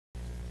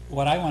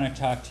What I want to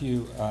talk to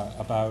you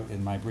about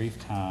in my brief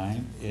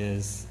time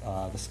is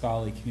the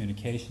Scholarly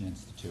Communication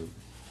Institute.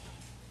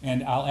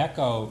 And I'll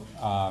echo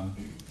a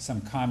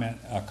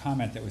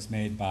comment that was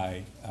made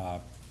by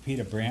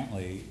Peter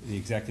Brantley, the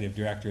Executive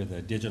Director of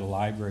the Digital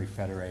Library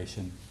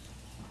Federation,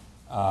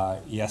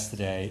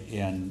 yesterday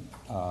in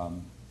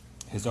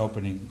his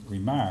opening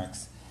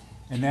remarks.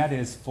 And that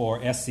is for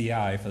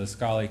SCI, for the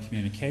Scholarly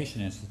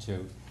Communication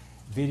Institute.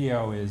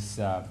 Video is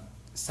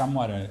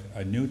somewhat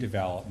a new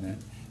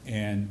development,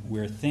 and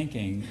we're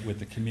thinking with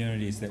the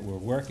communities that we're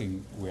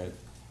working with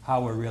how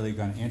we're really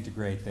going to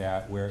integrate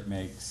that where it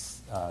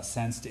makes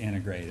sense to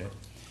integrate it.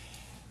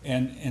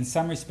 And in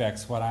some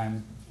respects, what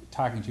I'm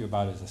talking to you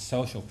about is a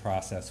social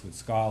process with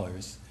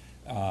scholars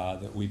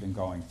that we've been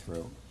going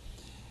through.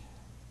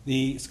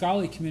 The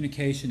Scholarly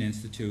Communication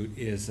Institute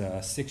is a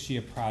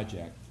 6-year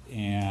project,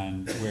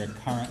 and we're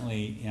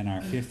currently in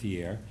our 5th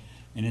year,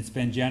 and it's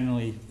been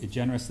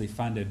generously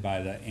funded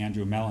by the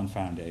Andrew Mellon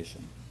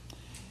Foundation.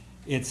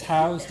 It's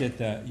housed at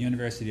the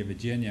University of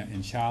Virginia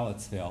in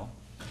Charlottesville,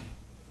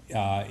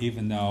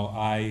 even though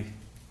I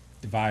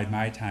divide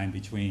my time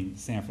between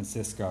San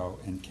Francisco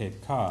and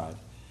Cape Cod.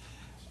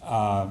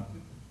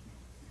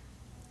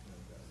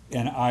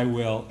 And I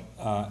will,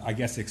 I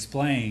guess,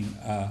 explain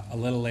a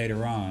little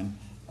later on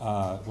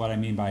what I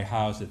mean by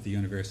housed at the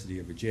University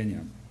of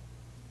Virginia.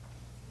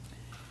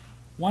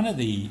 One of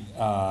the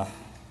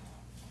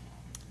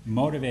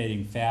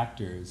motivating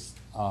factors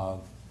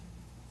of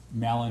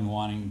Mellon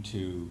wanting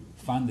to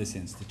fund this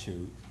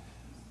institute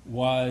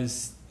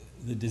was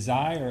the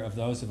desire of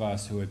those of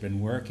us who had been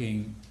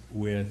working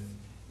with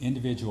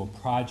individual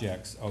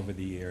projects over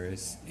the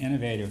years,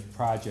 innovative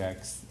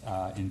projects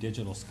in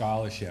digital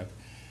scholarship,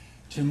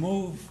 to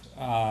move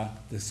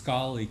the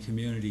scholarly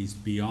communities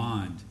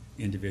beyond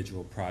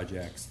individual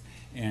projects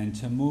and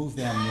to move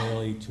them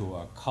really to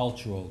a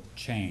cultural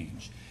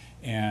change.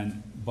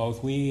 And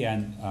both we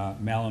and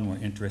Mellon were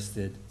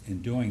interested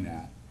in doing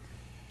that.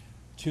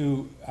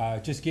 To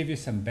just give you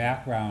some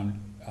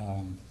background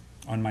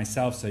on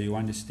myself so you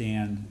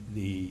understand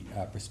the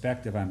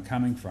perspective I'm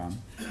coming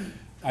from,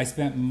 I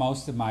spent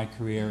most of my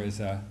career as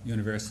a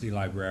university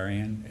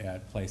librarian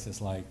at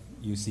places like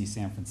UC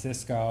San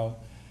Francisco,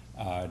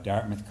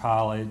 Dartmouth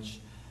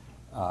College,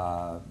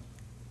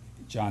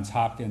 Johns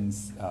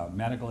Hopkins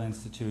Medical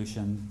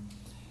Institution,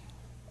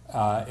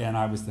 and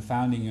I was the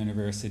founding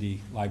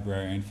university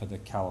librarian for the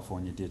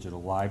California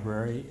Digital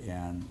Library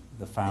and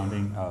the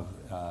founding of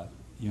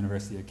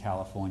University of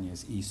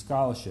California's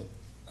eScholarship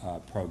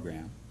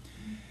program.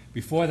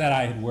 Before that,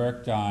 I had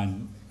worked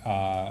on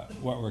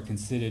what were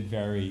considered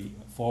very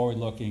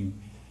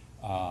forward-looking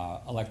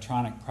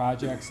electronic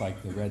projects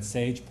like the Red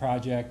Sage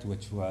project,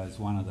 which was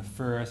one of the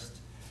first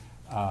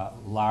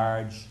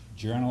large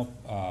journal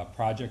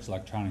projects,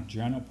 electronic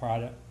journal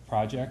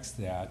projects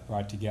that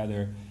brought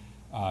together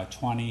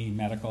 20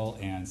 medical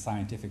and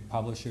scientific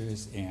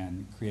publishers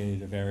and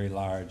created a very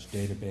large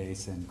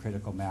database and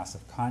critical mass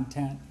of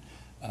content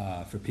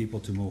for people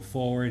to move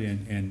forward,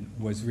 and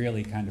was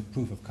really kind of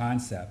proof of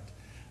concept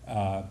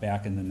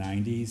back in the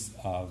 90s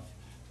of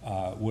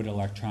would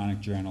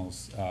electronic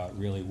journals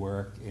really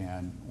work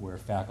and were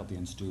faculty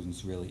and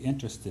students really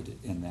interested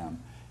in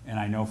them. And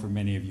I know for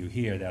many of you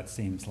here that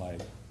seems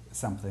like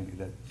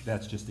something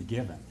that's just a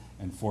given,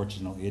 and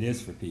fortunately it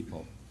is for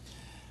people.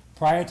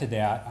 Prior to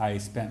that, I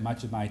spent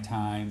much of my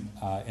time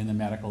in the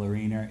medical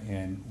arena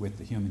and with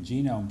the Human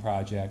Genome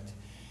Project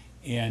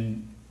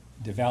in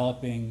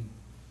developing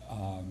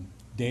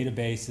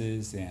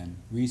databases and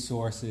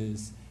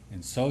resources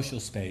and social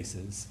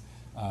spaces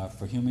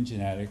for human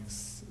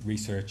genetics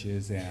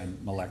researchers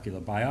and molecular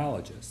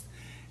biologists.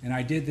 And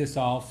I did this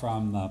all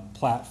from the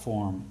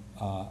platform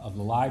of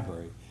the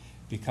library,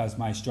 because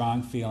my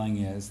strong feeling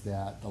is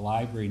that the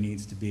library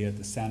needs to be at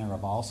the center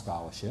of all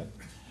scholarship.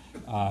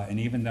 And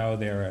even though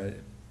there are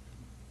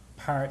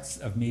parts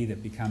of me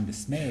that become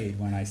dismayed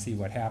when I see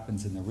what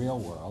happens in the real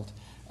world,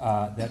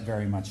 that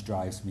very much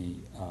drives me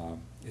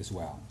as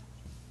well.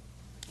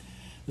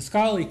 The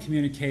Scholarly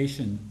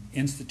Communication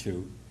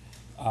Institute,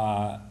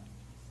 I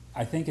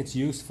think it's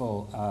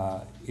useful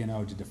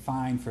to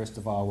define, first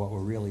of all, what we're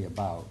really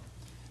about.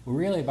 We're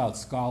really about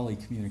scholarly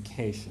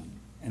communication.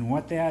 And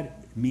what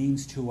that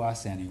means to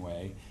us,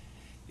 anyway,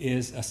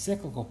 is a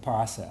cyclical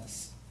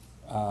process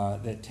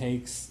that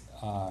takes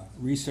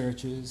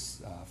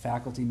researchers,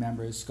 faculty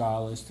members,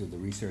 scholars through the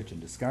research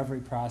and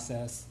discovery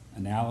process,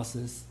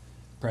 analysis,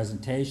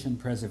 presentation,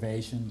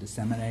 preservation,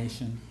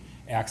 dissemination,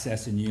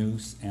 access and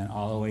use, and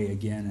all the way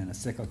again in a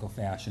cyclical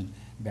fashion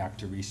back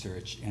to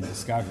research and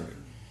discovery.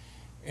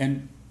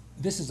 And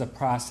this is a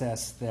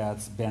process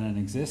that's been in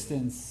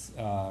existence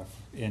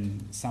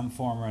in some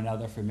form or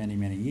another for many,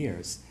 many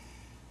years.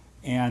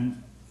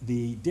 And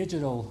the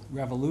digital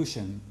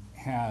revolution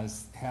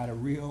has had a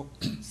real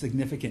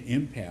significant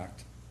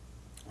impact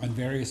on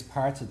various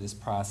parts of this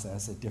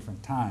process at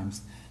different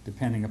times,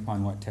 depending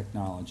upon what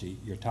technology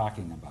you're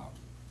talking about.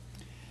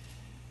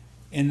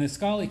 In the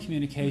Scholarly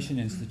Communication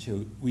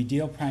Institute, we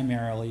deal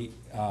primarily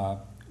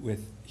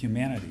with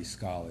humanities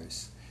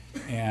scholars.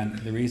 And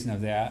the reason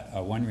of that,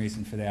 one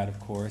reason for that, of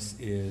course,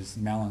 is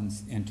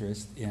Mellon's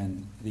interest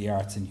in the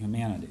arts and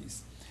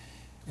humanities.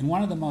 And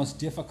one of the most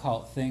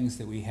difficult things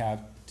that we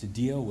have to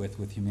deal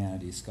with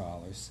humanities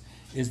scholars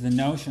is the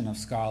notion of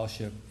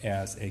scholarship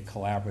as a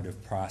collaborative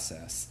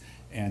process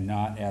and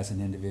not as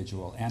an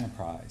individual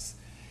enterprise.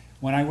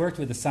 When I worked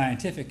with the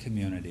scientific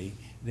community,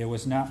 there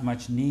was not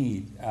much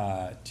need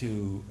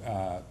to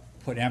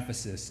put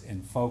emphasis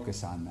and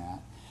focus on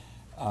that.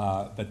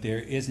 But there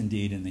is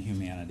indeed in the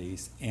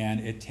humanities, and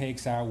it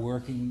takes our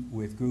working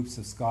with groups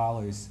of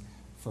scholars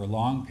for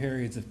long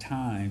periods of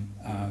time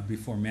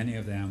before many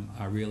of them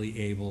are really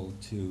able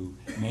to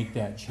make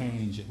that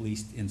change, at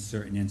least in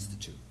certain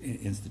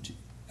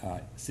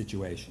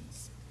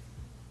situations.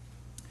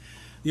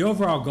 The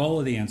overall goal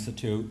of the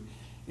Institute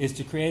is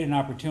to create an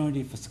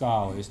opportunity for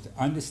scholars to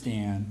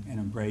understand and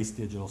embrace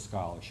digital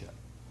scholarship.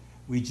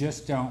 We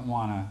just don't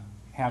want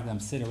to have them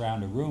sit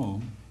around a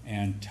room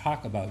and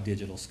talk about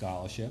digital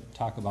scholarship,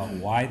 talk about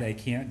why they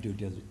can't do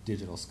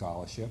digital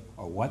scholarship,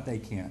 or what they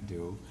can't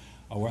do,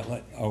 or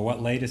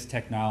what latest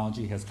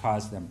technology has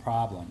caused them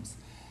problems.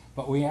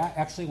 But we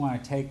actually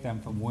want to take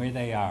them from where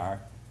they are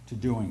to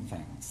doing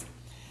things.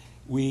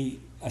 We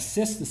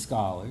assist the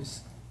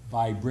scholars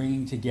by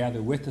bringing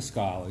together with the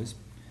scholars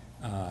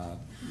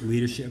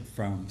leadership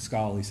from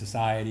scholarly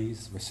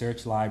societies,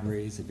 research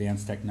libraries,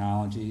 advanced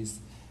technologies,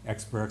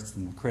 experts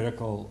in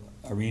critical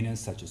arenas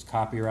such as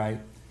copyright,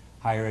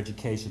 higher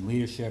education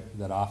leadership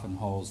that often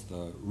holds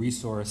the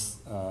resource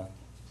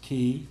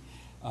key,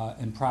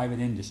 and private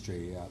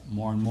industry.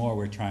 More and more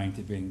we're trying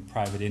to bring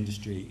private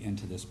industry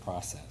into this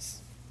process.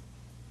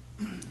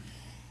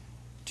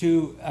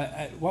 To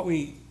what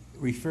we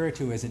refer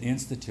to as an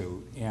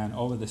institute, and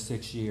over the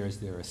 6 years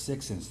there are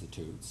 6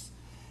 institutes,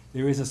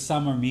 there is a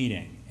summer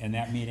meeting, and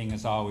that meeting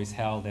is always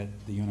held at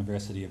the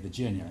University of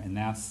Virginia, and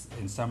that's,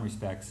 in some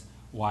respects,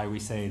 why we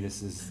say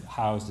this is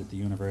housed at the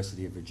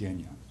University of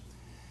Virginia.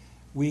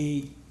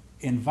 We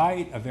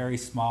invite a very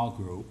small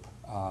group,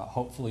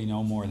 hopefully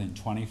no more than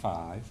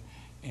 25,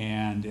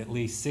 and at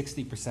least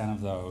 60%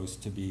 of those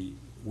to be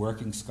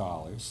working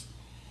scholars,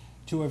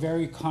 to a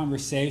very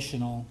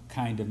conversational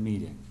kind of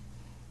meeting.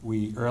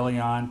 We early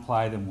on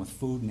ply them with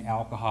food and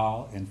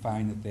alcohol and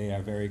find that they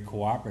are very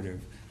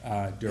cooperative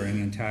during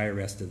the entire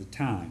rest of the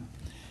time.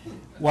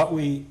 What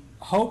we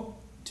hope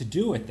to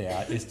do with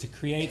that is to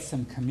create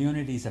some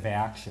communities of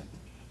action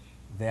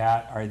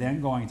that are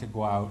then going to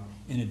go out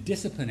in a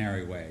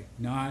disciplinary way,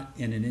 not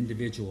in an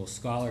individual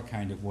scholar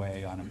kind of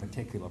way on a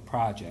particular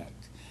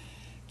project,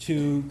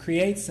 to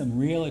create some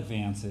real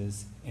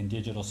advances in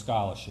digital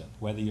scholarship,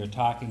 whether you're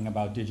talking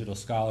about digital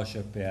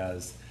scholarship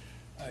as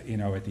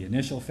at the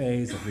initial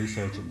phase of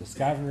research and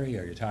discovery,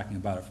 or you're talking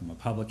about it from a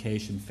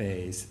publication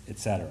phase,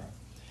 etc.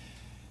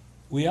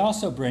 We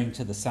also bring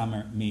to the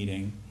summer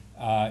meeting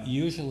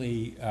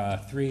usually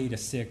 3 to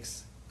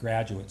 6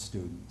 graduate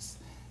students.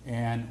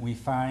 And we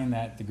find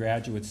that the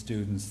graduate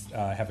students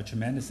have a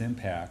tremendous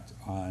impact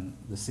on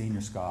the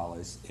senior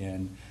scholars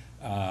in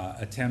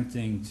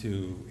attempting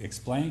to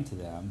explain to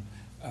them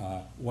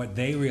what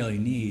they really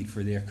need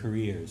for their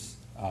careers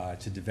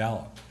to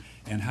develop,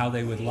 and how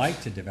they would like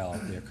to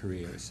develop their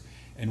careers,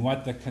 and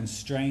what the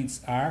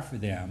constraints are for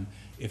them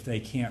if they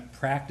can't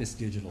practice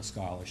digital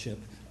scholarship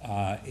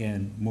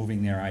in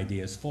moving their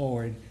ideas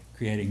forward,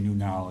 creating new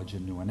knowledge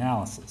and new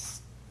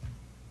analysis.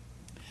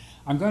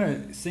 I'm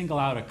going to single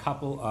out a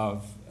couple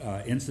of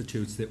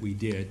institutes that we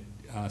did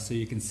so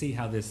you can see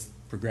how this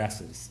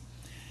progresses.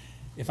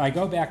 If I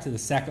go back to the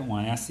second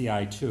one,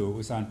 SCI2, it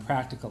was on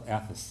practical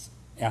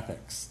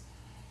ethics.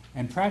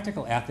 And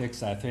practical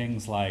ethics are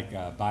things like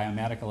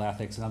biomedical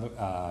ethics, and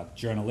other,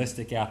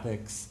 journalistic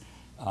ethics,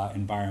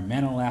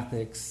 environmental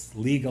ethics,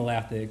 legal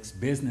ethics,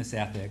 business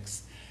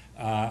ethics.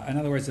 In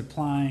other words,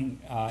 applying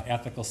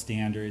ethical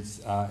standards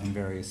in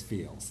various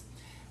fields.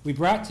 We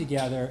brought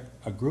together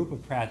a group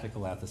of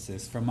practical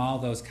ethicists from all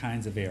those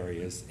kinds of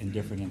areas in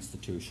different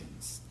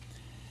institutions.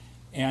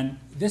 And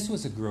this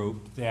was a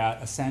group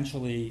that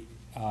essentially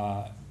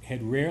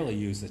had rarely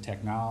used the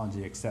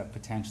technology except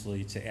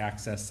potentially to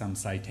access some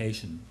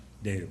citation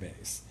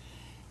database.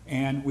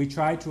 And we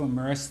tried to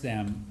immerse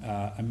them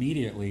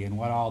immediately in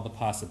what all the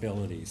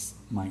possibilities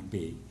might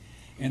be.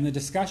 And the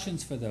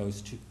discussions for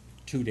those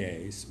two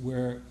days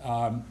were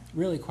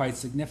really quite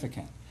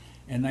significant.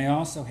 And they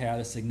also had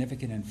a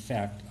significant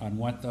effect on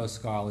what those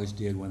scholars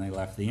did when they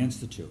left the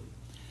Institute.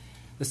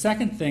 The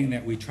second thing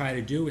that we try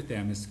to do with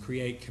them is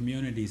create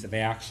communities of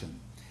action.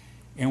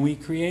 And we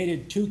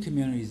created 2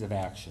 communities of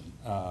action,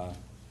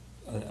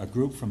 a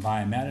group from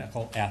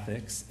biomedical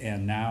ethics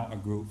and now a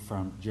group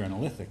from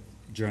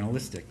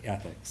journalistic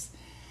ethics.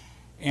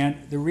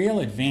 And the real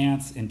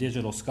advance in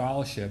digital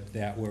scholarship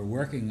that we're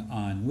working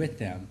on with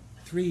them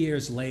 3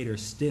 years later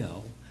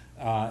still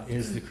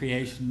is the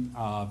creation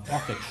of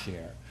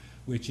EthicShare,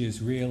 which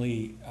is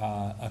really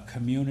a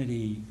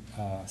community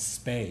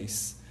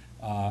space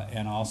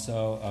and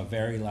also a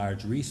very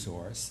large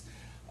resource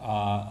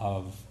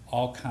of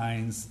all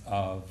kinds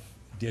of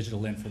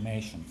digital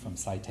information, from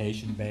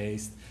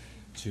citation-based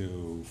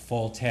to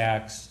full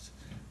text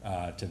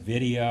to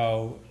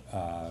video,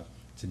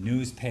 to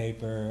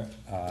newspaper,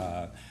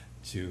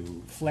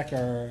 to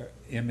Flickr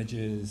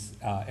images,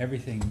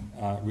 everything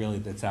really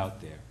that's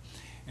out there.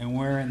 And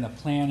we're in the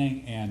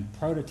planning and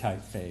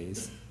prototype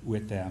phase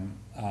with them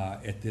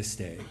at this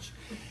stage.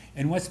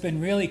 And what's been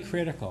really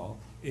critical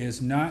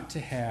is not to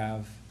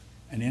have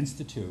an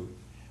institute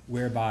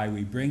whereby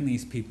we bring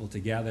these people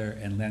together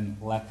and then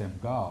let them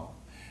go.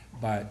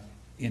 But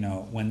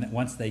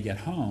once they get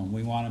home,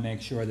 we want to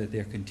make sure that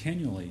they're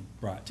continually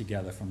brought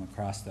together from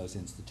across those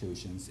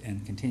institutions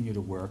and continue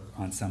to work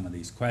on some of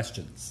these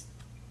questions.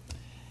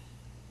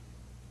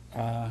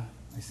 I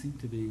seem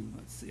to be,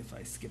 let's see if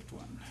I skipped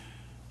one.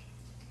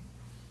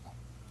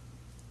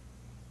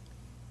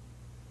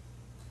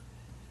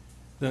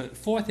 The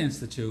fourth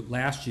institute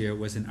last year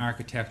was in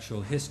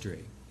architectural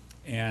history,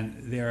 and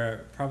there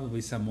are probably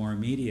some more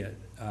immediate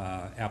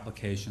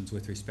applications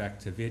with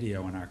respect to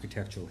video and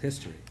architectural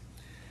history.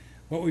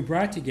 What we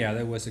brought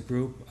together was a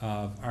group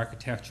of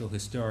architectural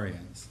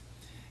historians.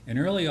 And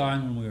early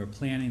on when we were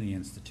planning the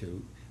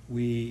institute,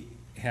 we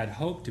had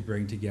hoped to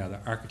bring together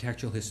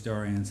architectural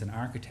historians and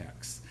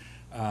architects,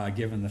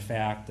 given the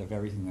fact of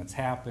everything that's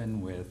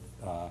happened with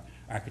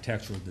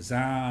architectural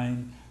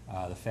design,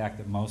 the fact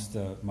that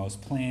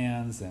most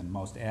plans and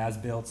most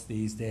as-builts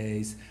these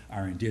days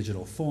are in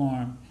digital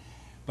form.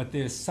 But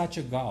there's such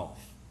a gulf,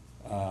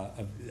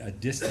 a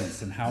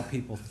distance in how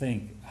people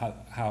think,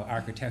 how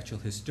architectural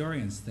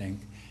historians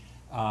think,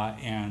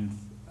 and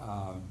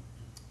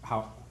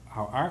how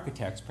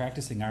architects,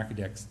 practicing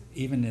architects,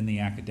 even in the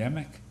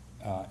academic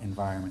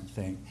environment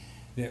think,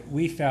 that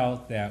we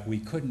felt that we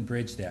couldn't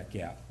bridge that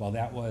gap. Well,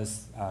 that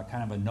was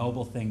kind of a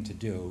noble thing to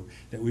do,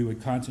 that we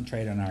would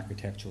concentrate on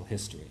architectural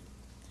history.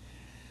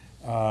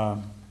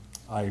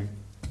 I've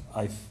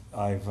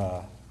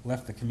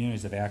left the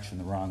communities of action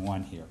the wrong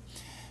one here.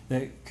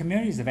 The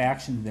communities of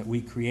action that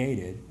we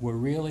created were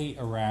really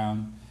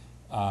around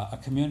a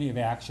community of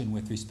action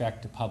with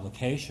respect to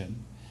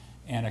publication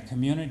and a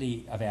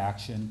community of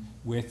action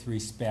with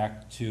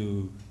respect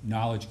to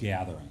knowledge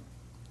gathering.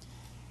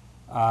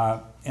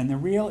 And the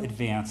real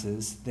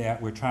advances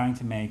that we're trying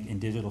to make in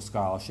digital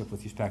scholarship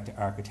with respect to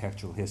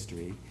architectural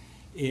history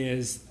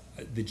is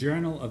the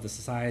Journal of the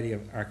Society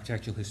of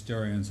Architectural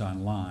Historians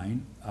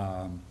Online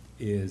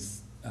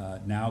is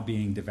now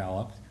being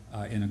developed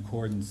in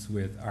accordance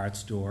with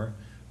ArtStore,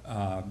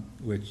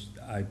 which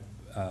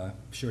I'm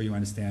sure you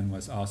understand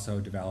was also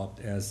developed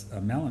as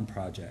a Mellon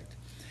project.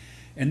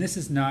 And this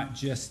is not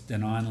just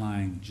an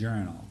online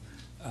journal.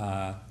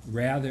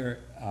 Rather,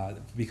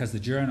 because the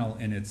journal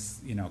in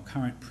its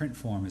current print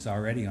form is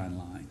already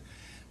online.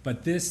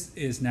 But this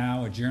is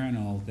now a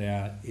journal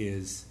that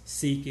is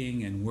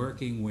seeking and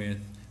working with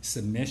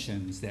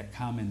submissions that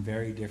come in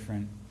very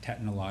different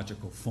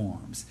technological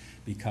forms,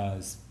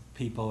 because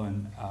people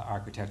in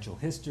architectural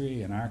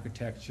history and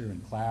architecture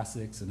and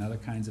classics and other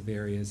kinds of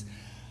areas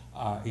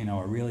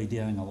are really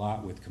dealing a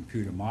lot with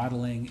computer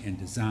modeling and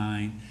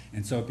design,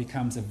 and so it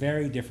becomes a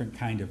very different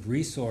kind of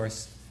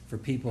resource for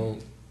people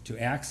to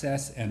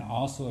access, and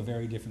also a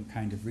very different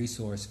kind of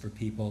resource for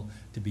people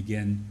to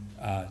begin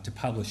to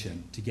publish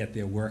in, to get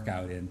their work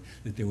out in,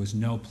 that there was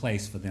no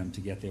place for them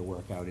to get their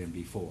work out in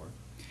before.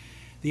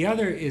 The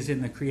other is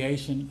in the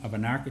creation of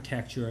an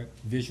architecture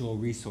visual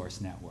resource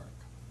network.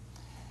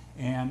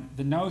 And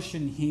the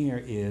notion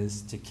here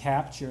is to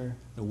capture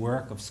the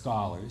work of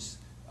scholars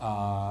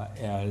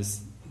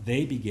as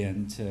they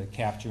begin to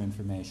capture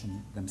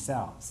information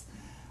themselves.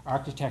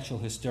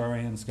 Architectural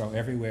historians go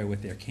everywhere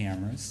with their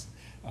cameras.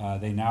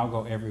 They now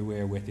go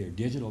everywhere with their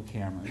digital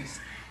cameras.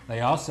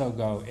 They also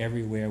go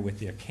everywhere with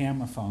their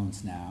camera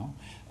phones now.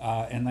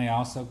 And they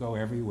also go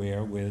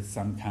everywhere with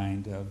some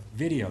kind of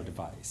video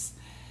device.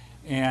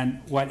 And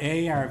what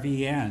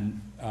ARVN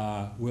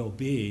will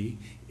be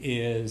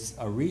is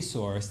a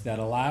resource that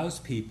allows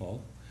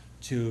people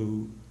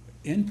to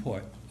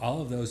input all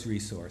of those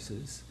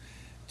resources,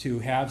 to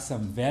have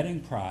some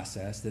vetting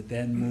process that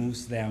then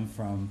moves them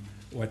from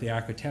what the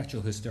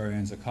architectural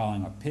historians are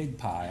calling a pig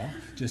pile,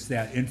 just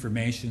that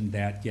information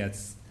that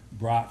gets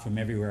brought from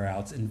everywhere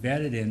else, and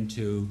vetted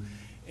into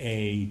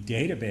a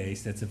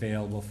database that's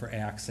available for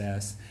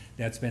access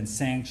that's been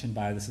sanctioned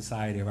by the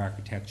Society of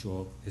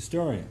Architectural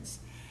Historians.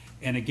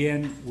 And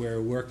again,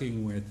 we're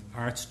working with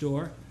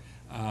ArtStore,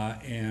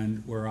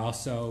 and we're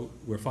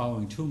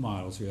following two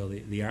models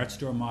really, the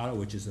ArtStore model,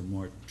 which is a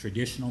more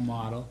traditional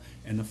model,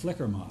 and the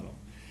Flickr model.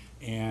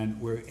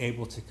 And we're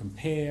able to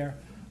compare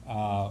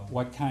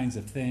what kinds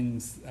of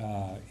things,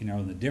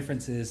 the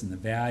differences and the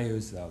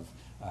values of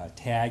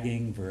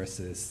tagging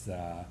versus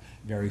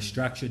very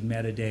structured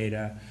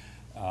metadata,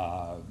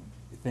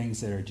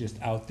 things that are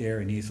just out there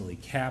and easily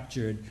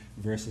captured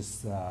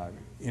versus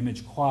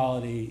image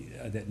quality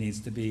that needs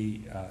to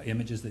be,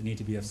 images that need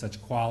to be of such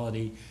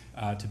quality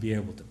to be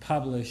able to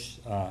publish,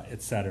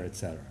 et cetera, et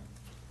cetera.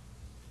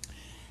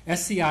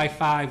 SCI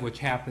 5, which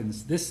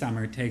happens this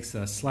summer, takes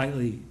a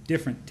slightly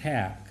different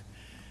tack.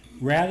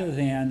 Rather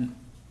than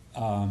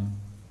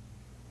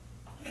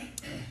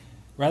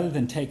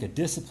take a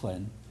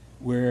discipline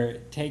we're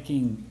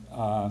taking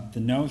the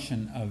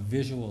notion of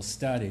visual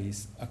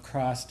studies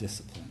across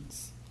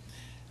disciplines,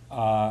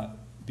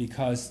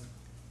 because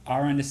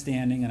our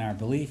understanding and our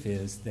belief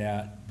is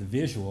that the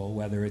visual,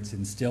 whether it's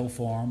in still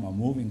form or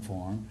moving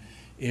form,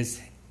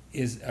 is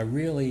a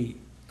really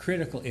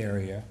critical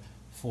area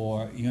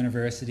for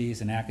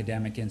universities and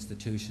academic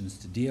institutions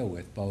to deal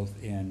with,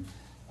 both in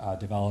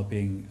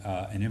developing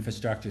an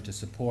infrastructure to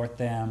support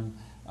them,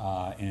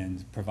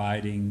 and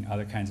providing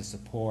other kinds of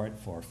support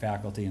for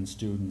faculty and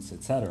students,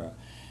 etc.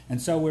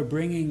 And so we're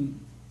bringing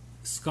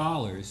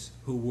scholars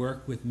who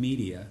work with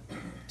media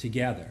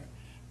together,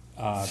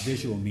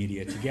 visual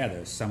media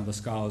together. Some of the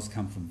scholars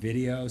come from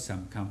video,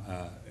 some come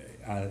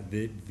out of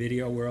the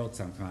video world,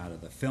 some come out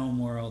of the film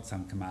world,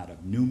 some come out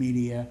of new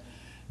media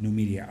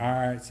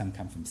art, some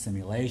come from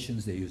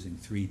simulations. They're using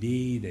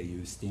 3D, they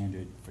use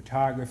standard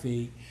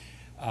photography,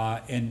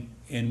 and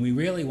we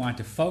really want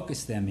to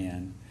focus them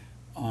in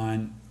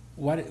on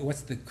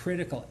what's the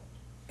critical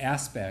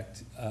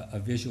aspect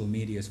of visual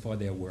medias for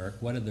their work,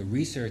 what are the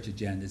research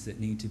agendas that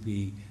need to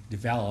be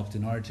developed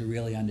in order to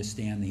really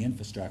understand the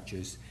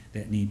infrastructures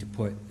that need to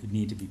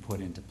be put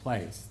into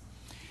place.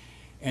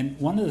 And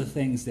one of the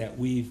things that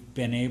we've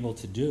been able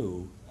to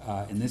do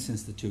in this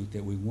institute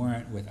that we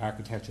weren't with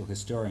architectural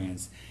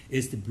historians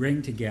is to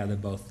bring together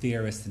both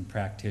theorists and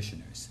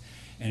practitioners.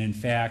 And in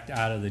fact,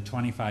 out of the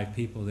 25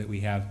 people that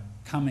we have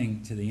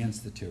coming to the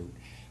institute,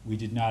 we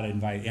did not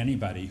invite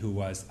anybody who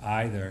was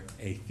either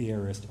a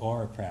theorist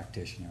or a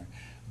practitioner,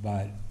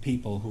 but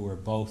people who are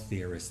both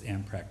theorists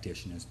and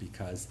practitioners,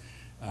 because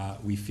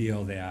we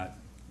feel that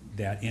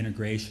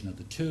integration of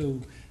the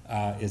two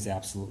is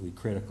absolutely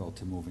critical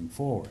to moving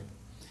forward.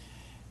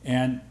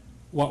 And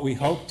what we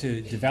hope to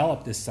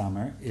develop this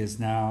summer is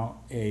now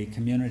a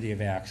community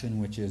of action,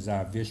 which is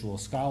our visual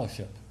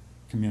scholarship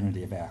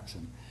community of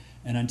action.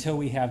 And until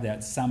we have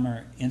that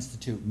summer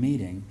institute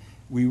meeting,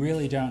 we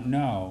really don't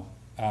know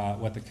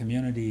what the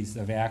communities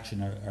of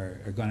action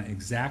are going to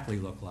exactly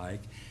look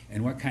like,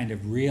 and what kind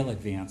of real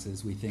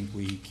advances we think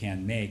we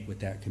can make with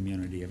that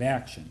community of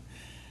action.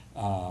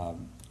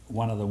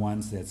 One of the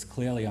ones that's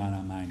clearly on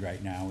our mind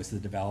right now is the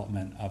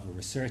development of a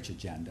research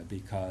agenda,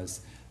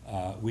 because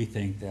we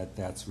think that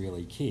that's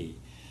really key.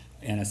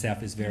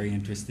 NSF is very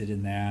interested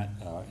in that.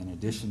 In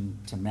addition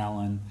to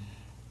Mellon,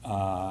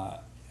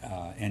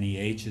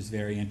 NEH is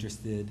very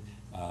interested.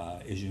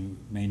 As you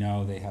may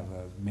know, they have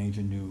a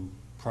major new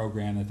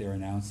program that they're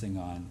announcing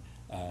on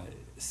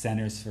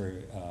centers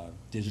for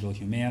digital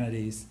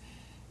humanities,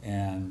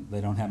 and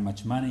they don't have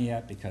much money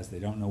yet because they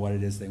don't know what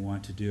it is they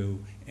want to do,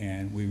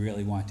 and we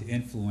really want to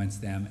influence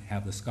them,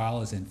 have the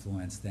scholars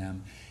influence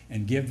them,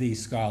 and give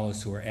these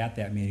scholars who are at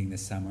that meeting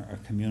this summer a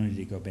community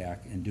to go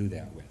back and do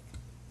that with.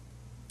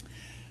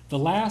 The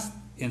last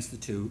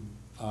institute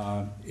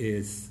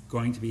is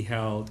going to be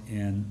held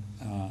in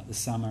the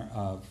summer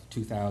of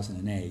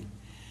 2008,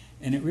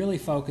 and it really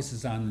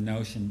focuses on the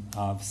notion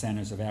of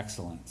centers of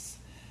excellence.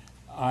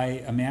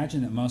 I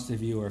imagine that most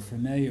of you are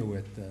familiar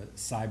with the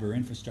cyber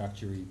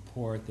infrastructure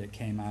report that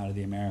came out of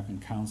the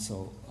American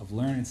Council of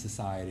Learning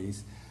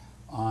Societies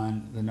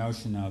on the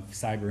notion of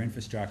cyber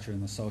infrastructure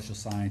in the social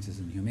sciences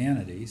and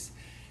humanities,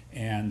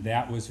 and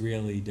that was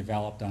really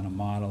developed on a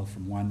model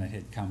from one that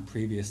had come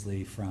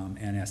previously from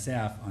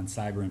NSF on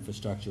cyber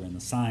infrastructure in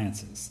the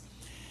sciences.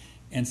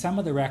 And some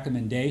of the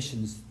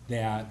recommendations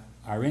that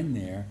are in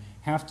there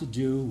have to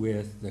do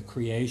with the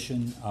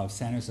creation of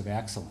centers of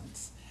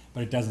excellence,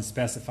 but it doesn't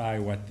specify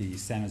what the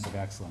centers of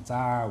excellence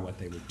are, what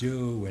they would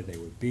do, where they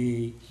would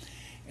be.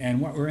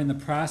 And what we're in the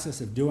process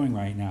of doing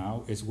right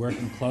now is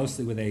working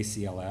closely with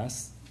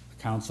ACLS,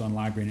 the Council on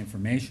Library and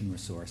Information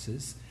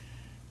Resources,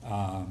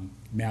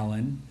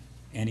 Mellon,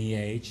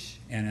 NEH,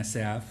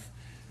 NSF,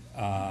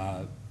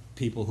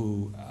 people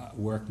who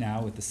work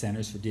now with the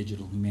Centers for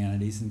Digital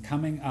Humanities, and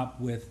coming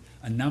up with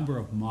a number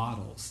of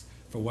models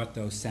for what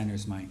those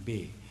centers might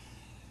be.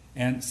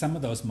 And some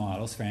of those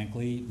models,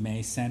 frankly,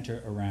 may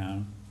center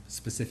around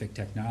specific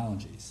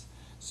technologies,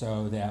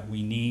 so that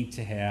we need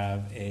to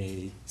have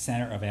a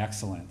center of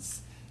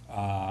excellence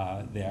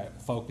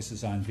that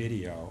focuses on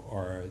video,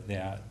 or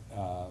that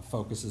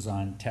focuses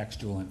on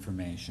textual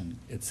information,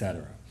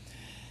 etc.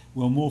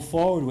 We'll move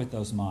forward with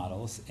those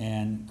models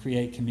and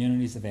create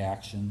communities of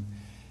action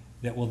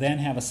that will then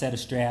have a set of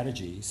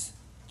strategies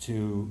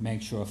to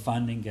make sure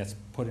funding gets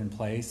put in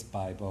place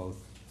by both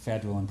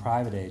federal and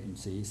private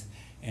agencies,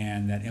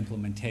 and that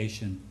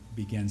implementation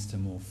begins to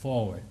move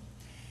forward.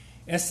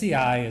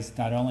 SCI is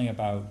not only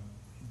about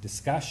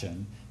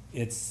discussion,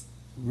 it's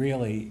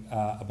really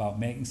about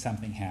making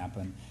something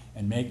happen,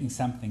 and making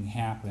something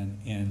happen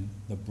in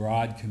the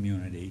broad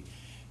community,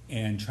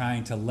 and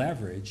trying to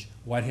leverage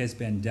what has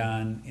been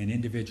done in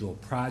individual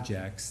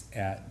projects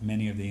at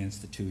many of the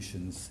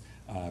institutions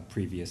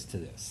previous to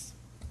this.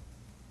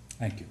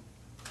 Thank you.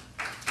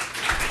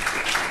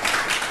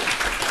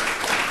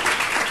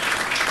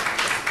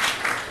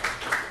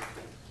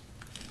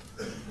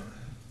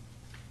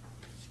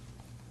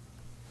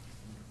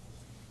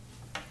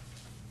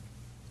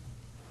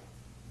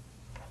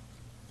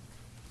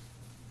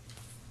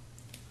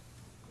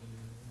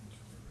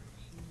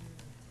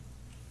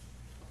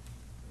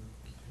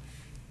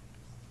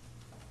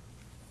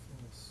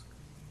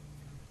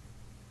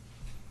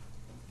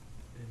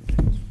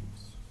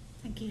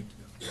 Thank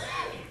you.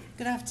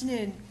 Good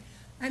afternoon.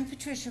 I'm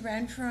Patricia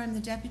Renfrew. I'm the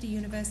Deputy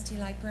University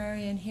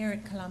Librarian here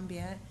at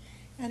Columbia,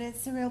 and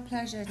it's a real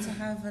pleasure to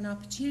have an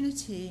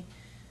opportunity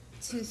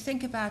to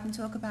think about and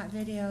talk about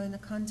video in the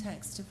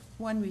context of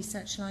one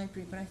research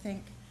library, but I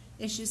think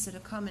issues that are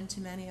common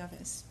to many of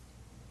us.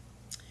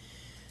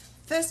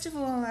 First of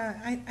all,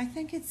 I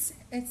think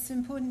it's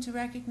important to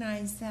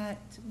recognize that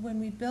when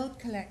we build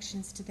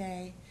collections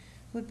today,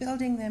 we're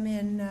building them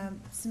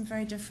in some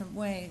very different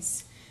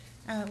ways.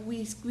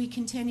 We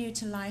continue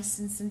to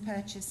license and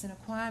purchase and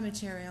acquire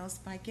materials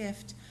by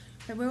gift,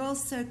 but we're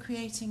also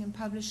creating and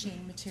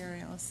publishing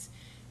materials.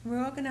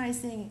 We're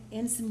organizing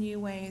in some new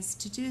ways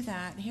to do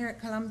that. Here at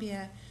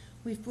Columbia,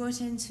 we've brought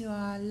into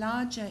our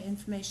larger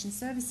information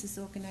services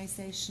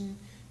organization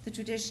the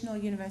traditional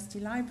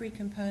university library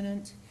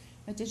component,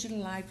 a digital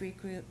library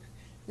group,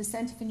 the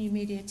Center for New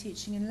Media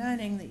Teaching and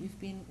Learning that you've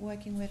been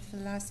working with for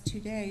the last 2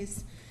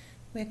 days.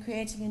 We're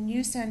creating a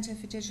new Center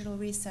for Digital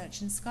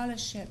Research and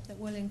Scholarship that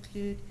will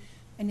include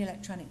an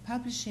electronic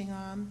publishing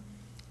arm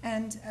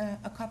and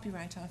a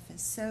copyright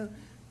office. So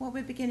what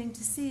we're beginning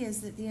to see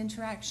is that the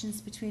interactions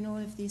between all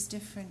of these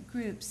different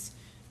groups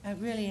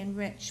really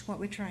enrich what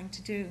we're trying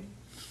to do.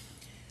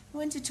 I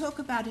want to talk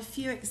about a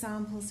few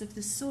examples of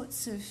the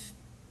sorts of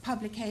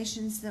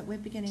publications that we're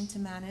beginning to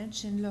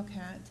manage and look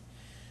at.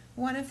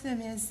 One of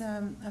them is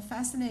a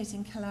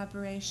fascinating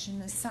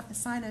collaboration, a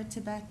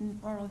Sino-Tibetan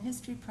oral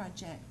history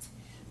project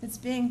that's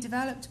being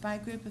developed by a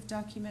group of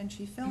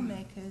documentary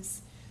filmmakers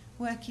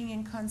working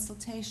in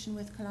consultation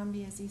with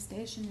Columbia's East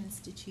Asian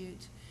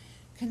Institute,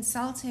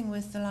 consulting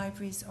with the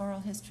library's Oral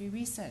History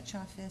Research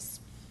Office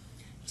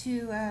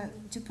to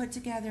put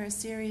together a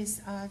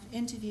series of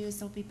interviews.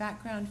 There'll be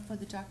background for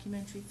the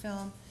documentary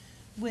film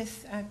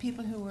with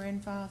people who were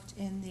involved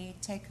in the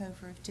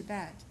takeover of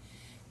Tibet.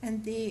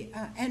 And the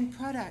end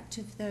product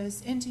of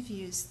those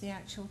interviews, the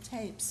actual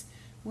tapes,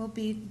 will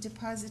be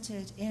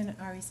deposited in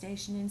our East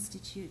Asian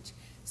Institute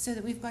so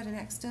that we've got an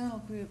external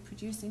group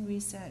producing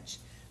research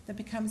that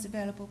becomes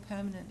available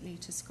permanently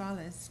to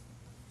scholars.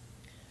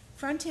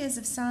 Frontiers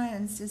of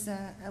Science is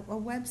a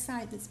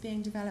website that's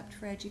being developed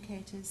for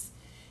educators.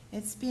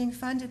 It's being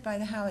funded by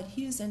the Howard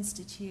Hughes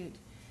Institute,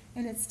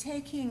 and it's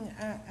taking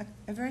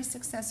a very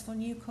successful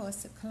new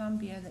course at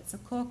Columbia that's a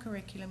core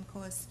curriculum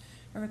course,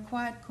 a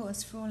required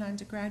course for all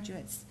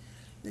undergraduates,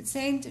 that's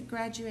aimed at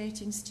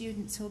graduating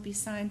students who will be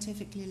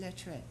scientifically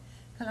literate.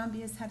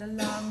 Columbia's had a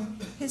long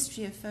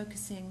history of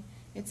focusing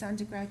its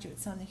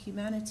undergraduates on the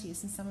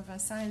humanities, and some of our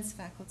science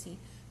faculty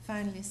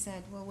finally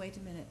said, well, wait a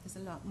minute, there's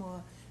a lot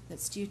more that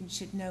students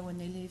should know when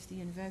they leave the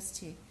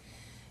university.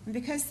 And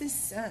because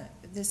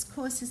this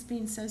course has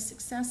been so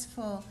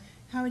successful,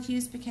 Howard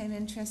Hughes became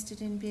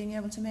interested in being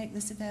able to make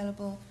this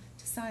available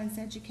to science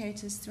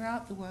educators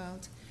throughout the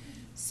world.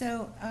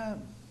 So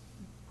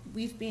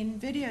we've been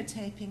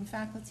videotaping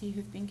faculty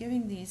who've been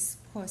giving these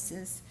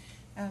courses,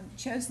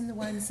 chosen the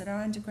ones that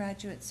our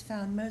undergraduates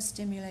found most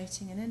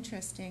stimulating and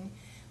interesting.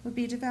 We'll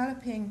be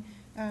developing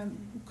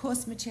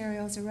course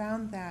materials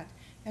around that,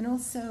 and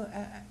also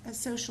a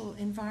social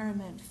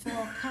environment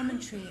for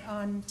commentary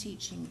on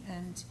teaching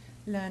and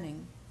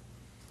learning.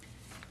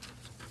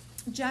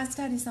 Jazz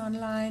Studies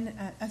Online,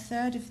 a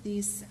third of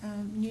these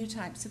new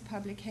types of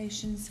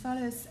publications,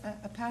 follows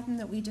a pattern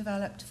that we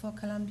developed for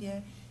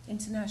Columbia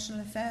International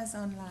Affairs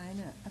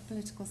Online, a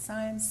political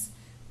science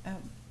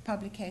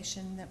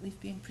publication that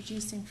we've been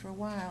producing for a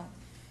while.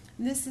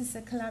 And this is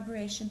a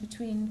collaboration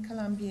between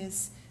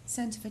Columbia's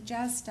Center for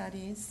Jazz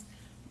Studies,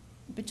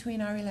 between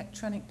our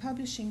electronic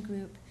publishing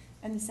group,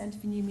 and the Center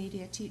for New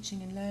Media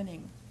Teaching and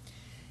Learning.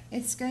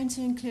 It's going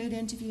to include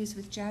interviews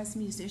with jazz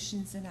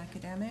musicians and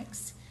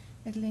academics.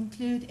 It'll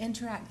include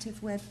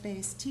interactive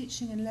web-based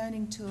teaching and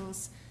learning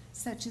tools,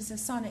 such as a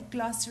sonic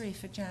glossary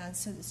for jazz,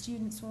 so that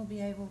students will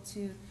be able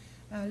to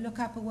look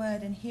up a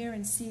word and hear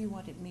and see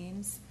what it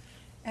means,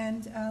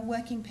 and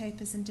working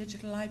papers and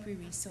digital library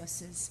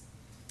resources.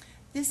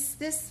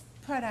 This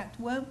product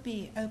won't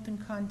be open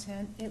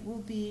content. It will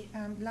be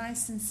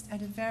licensed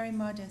at a very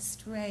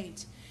modest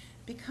rate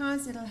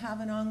because it'll have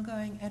an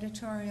ongoing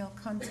editorial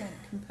content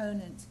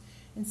component.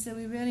 And so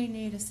we really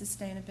need a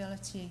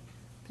sustainability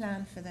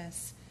plan for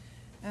this.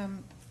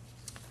 And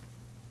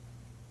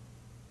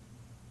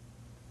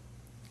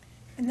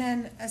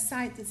then a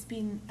site that's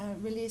been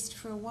released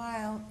for a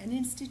while, an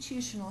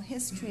institutional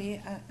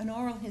history, an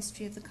oral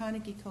history of the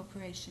Carnegie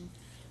Corporation.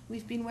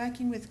 We've been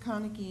working with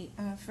Carnegie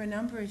for a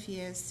number of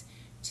years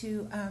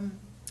to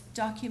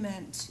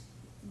document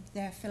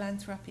their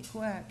philanthropic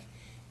work,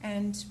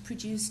 and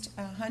produced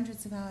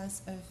hundreds of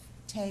hours of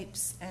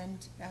tapes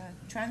and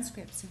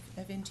transcripts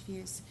of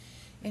interviews.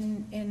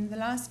 In the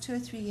last 2 or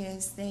 3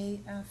 years, they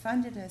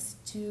funded us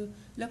to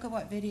look at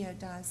what video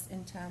does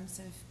in terms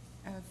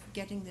of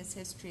getting this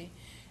history.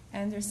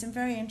 And there's some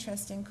very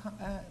interesting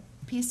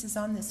pieces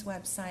on this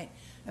website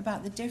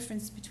about the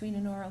difference between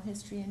an oral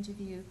history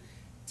interview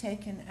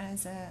taken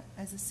as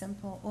a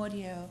simple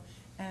audio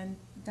and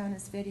done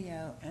as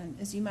video. And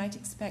as you might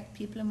expect,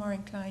 people are more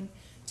inclined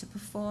to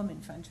perform in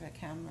front of a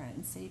camera,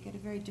 and so you get a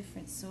very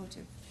different sort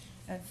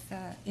of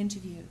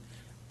interview.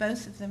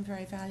 both of them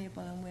very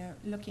valuable, and we're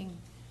looking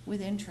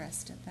with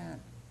interest at that.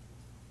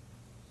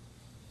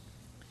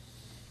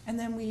 And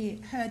then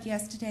we heard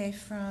yesterday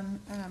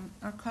from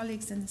our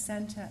colleagues in the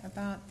Centre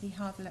about the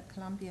Havel at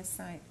Columbia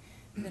site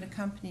that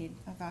accompanied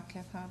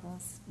Václav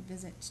Havel's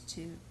visit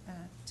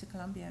to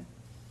Columbia.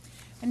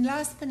 And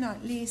last but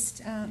not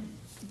least,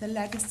 the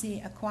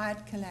legacy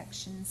acquired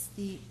collections,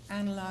 the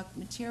analog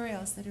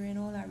materials that are in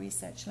all our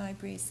research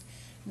libraries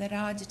that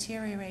are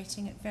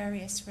deteriorating at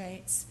various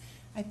rates.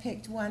 I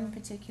picked one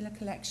particular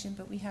collection,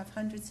 but we have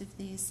hundreds of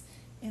these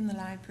in the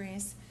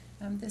libraries.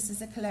 This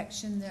is a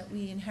collection that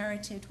we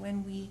inherited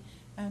when we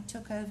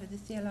took over the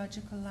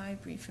Theological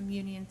Library from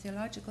Union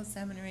Theological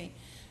Seminary.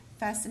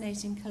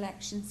 Fascinating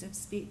collections of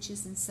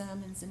speeches and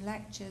sermons and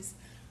lectures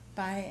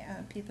by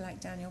people like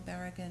Daniel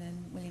Berrigan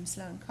and William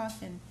Sloane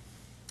Coffin.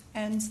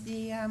 And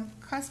the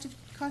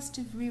cost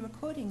of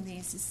re-recording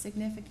these is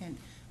significant.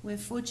 We're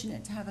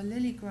fortunate to have a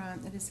Lilly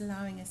grant that is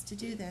allowing us to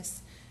do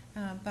this,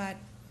 but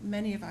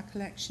many of our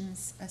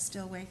collections are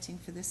still waiting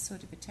for this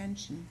sort of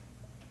attention.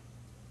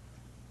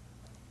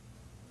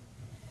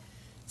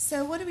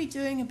 So what are we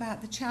doing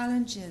about the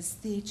challenges?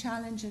 The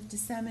challenge of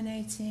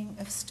disseminating,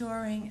 of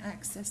storing,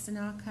 access and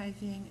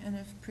archiving, and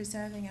of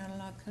preserving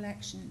analog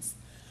collections.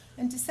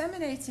 And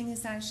disseminating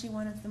is actually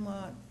one of the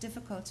more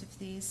difficult of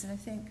these, and I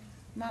think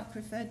Mark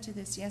referred to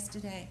this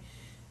yesterday.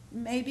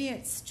 Maybe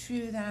it's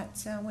true that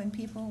when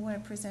people were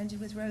presented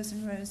with rows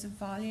and rows of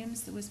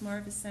volumes, there was more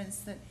of a sense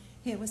that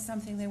here was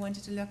something they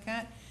wanted to look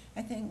at.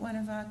 I think one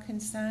of our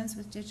concerns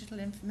with digital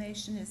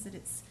information is that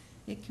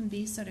it can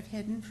be sort of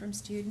hidden from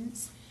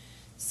students.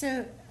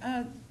 So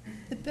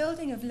the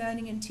building of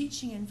learning and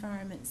teaching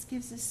environments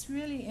gives us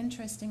really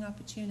interesting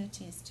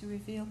opportunities to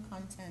reveal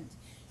content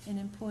in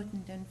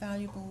important and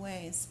valuable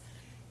ways.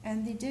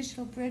 And the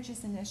Digital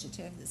Bridges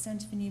initiative that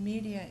Centre for New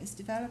Media is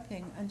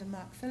developing under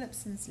Mark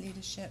Phillipson's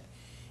leadership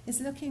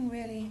is looking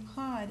really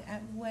hard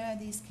at where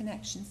these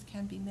connections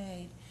can be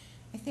made.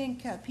 I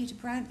think Peter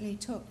Brantley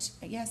talked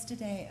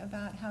yesterday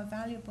about how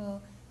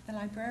valuable the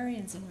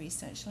librarians in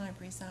research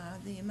libraries are,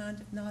 the amount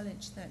of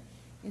knowledge that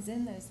is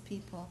in those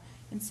people.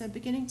 And so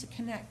beginning to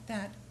connect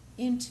that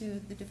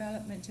into the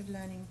development of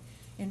learning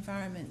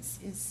environments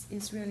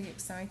is really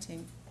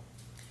exciting.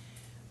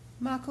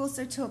 Mark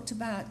also talked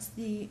about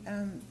the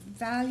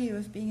value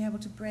of being able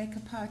to break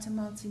apart a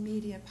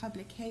multimedia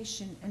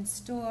publication and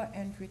store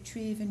and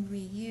retrieve and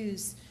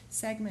reuse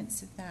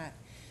segments of that.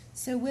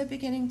 So we're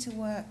beginning to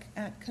work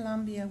at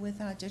Columbia with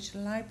our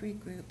digital library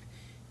group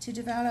to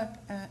develop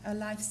a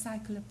life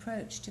cycle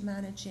approach to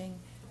managing,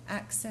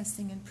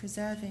 accessing and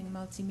preserving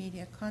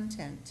multimedia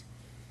content.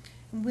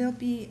 And we'll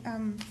be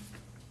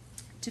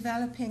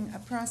developing a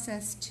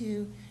process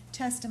to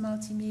test a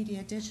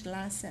multimedia digital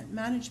asset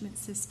management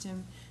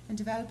system and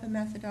develop a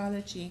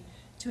methodology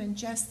to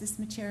ingest this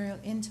material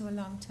into a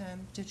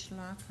long-term digital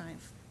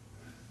archive.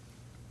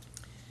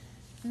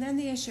 And then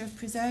the issue of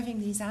preserving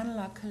these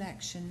analog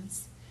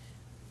collections.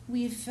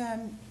 We've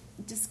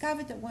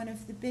discovered that one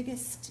of the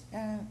biggest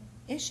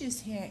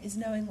issues here is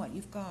knowing what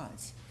you've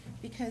got,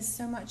 because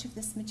so much of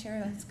this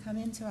material has come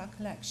into our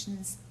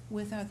collections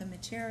with other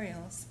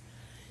materials.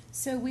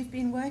 So we've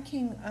been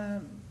working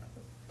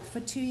for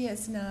 2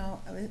 years now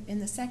in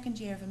the second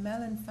year of a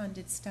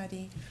Mellon-funded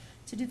study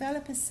to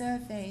develop a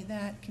survey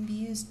that can be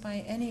used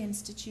by any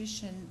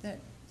institution that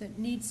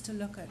needs to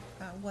look at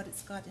what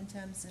it's got in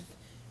terms of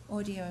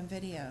audio and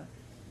video.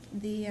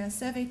 The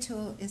survey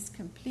tool is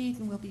complete,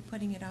 and we'll be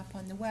putting it up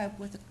on the web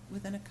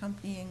with an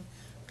accompanying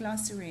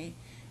glossary.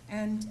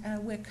 And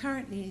we're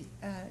currently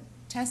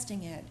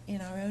testing it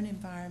in our own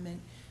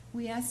environment.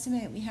 We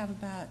estimate we have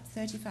about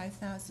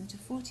 35,000 to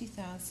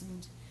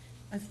 40,000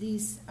 of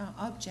these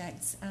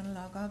objects,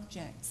 analog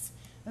objects,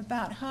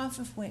 about half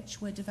of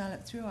which were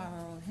developed through our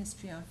oral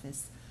history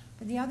office.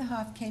 But the other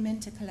half came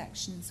into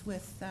collections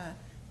with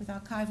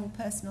archival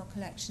personal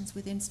collections,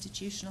 with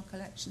institutional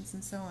collections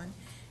and so on.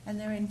 And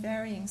they're in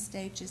varying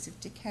stages of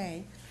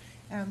decay.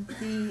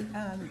 The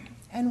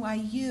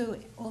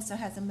NYU also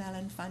has a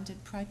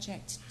Mellon-funded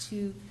project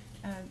to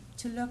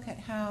look at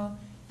how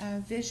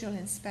visual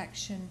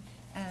inspection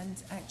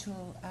and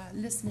actual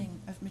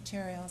listening of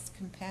materials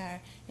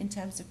compare in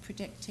terms of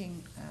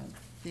predicting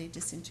the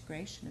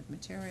disintegration of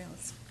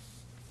materials.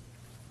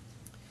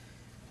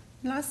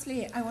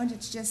 Lastly, I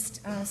wanted to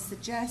just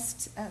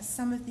suggest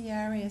some of the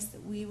areas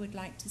that we would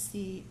like to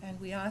see,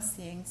 and we are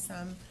seeing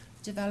some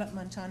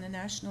development on a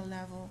national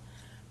level.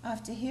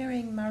 After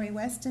hearing Murray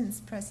Weston's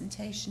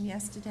presentation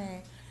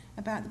yesterday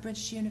about the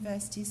British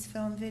University's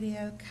Film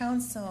Video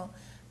Council,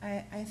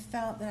 I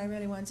felt that I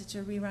really wanted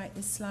to rewrite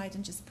this slide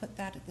and just put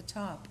that at the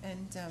top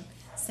and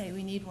say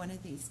we need one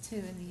of these too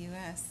in the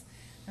US.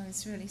 I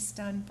was really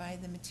stunned by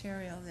the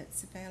material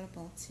that's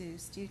available to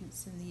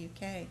students in the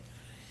UK.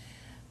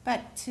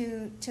 But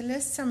to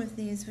list some of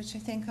these, which I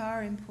think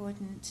are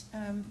important,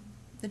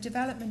 the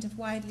development of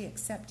widely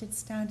accepted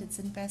standards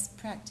and best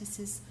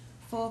practices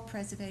for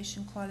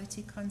preservation,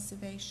 quality,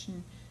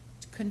 conservation,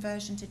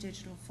 conversion to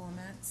digital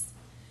formats.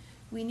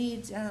 We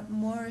need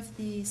more of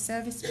the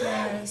service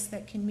bureaus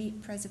that can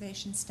meet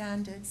preservation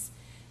standards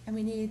and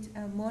we need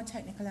more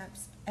technical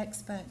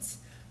experts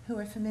who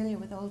are familiar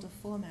with older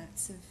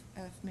formats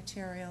of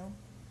material.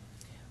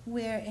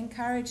 We're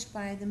encouraged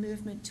by the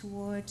movement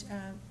toward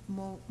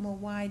more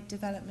wide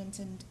development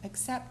and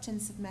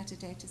acceptance of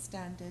metadata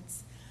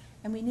standards,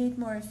 and we need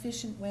more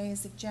efficient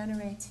ways of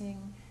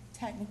generating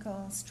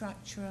technical,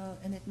 structural,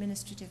 and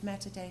administrative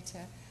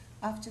metadata,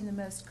 often the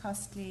most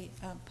costly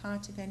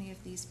part of any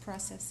of these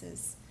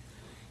processes.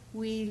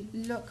 We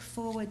look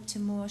forward to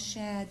more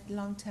shared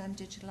long-term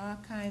digital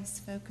archives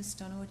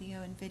focused on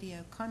audio and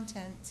video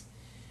content,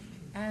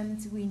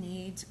 and we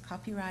need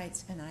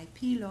copyright and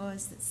IP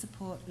laws that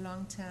support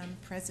long-term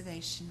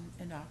preservation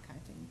and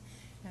archiving.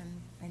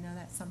 And I know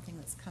that's something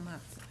that's come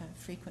up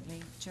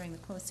frequently during the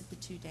course of the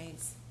 2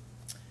 days.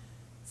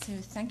 So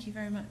thank you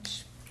very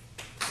much.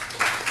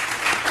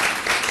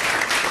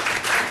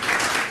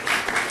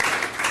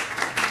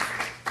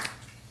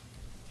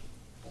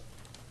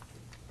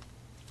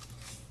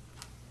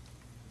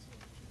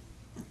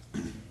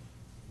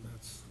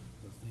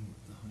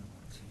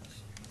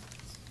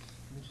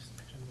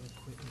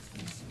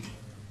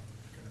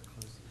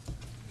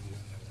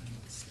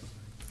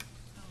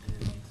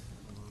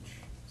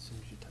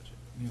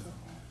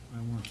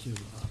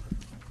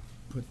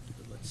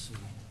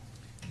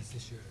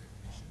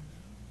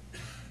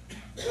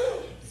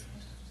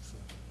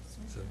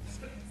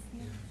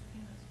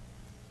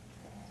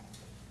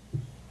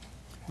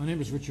 My name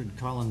is Richard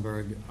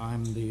Collenberg.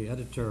 I'm the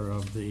editor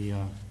of the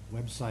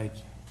website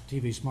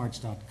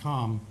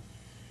tvsmarts.com,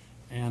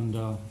 and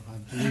I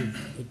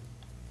believe that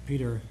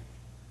Peter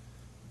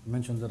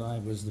mentioned that I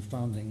was the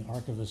founding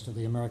archivist of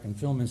the American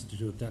Film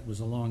Institute. That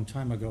was a long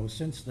time ago.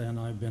 Since then,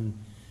 I've been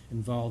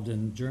involved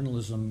in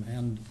journalism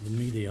and the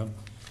media,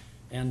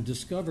 and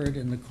discovered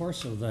in the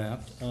course of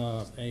that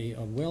a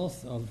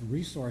wealth of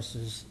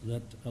resources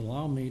that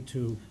allow me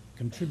to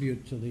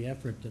contribute to the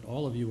effort that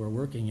all of you are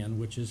working in,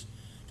 which is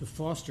to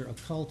foster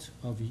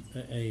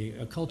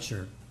a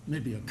culture,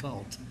 maybe a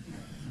cult,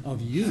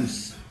 of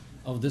use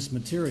of this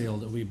material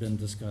that we've been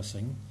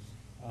discussing.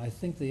 I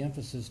think the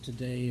emphasis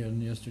today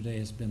and yesterday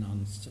has been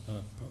on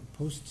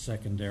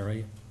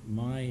post-secondary.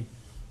 My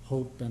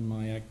hope and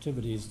my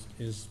activities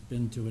has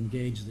been to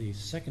engage the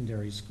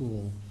secondary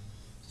school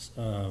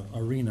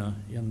arena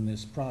in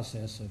this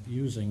process of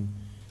using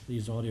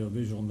these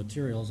audiovisual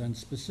materials, and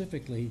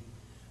specifically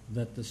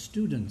that the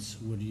students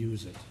would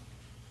use it.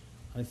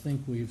 I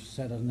think we've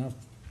said enough,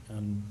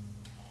 and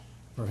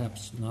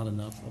perhaps not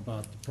enough,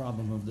 about the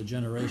problem of the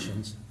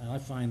generations. And I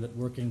find that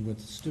working with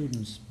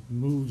students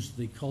moves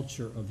the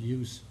culture of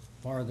use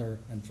farther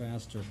and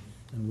faster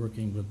than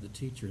working with the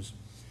teachers.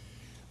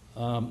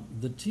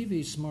 The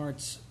TV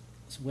Smarts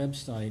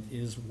website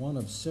is one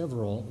of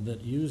several that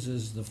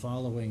uses the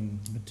following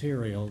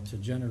material to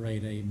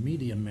generate a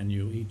media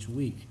menu each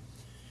week.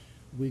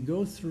 We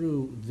go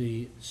through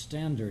the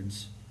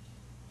standards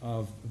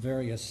of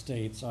various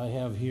states. I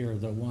have here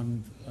the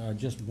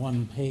just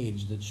one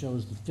page that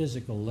shows the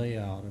physical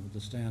layout of the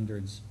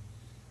standards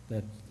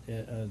that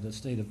the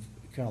state of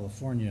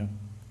California,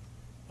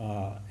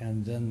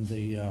 and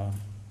then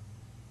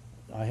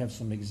I have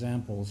some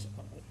examples.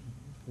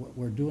 What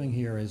we're doing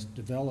here is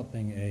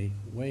developing a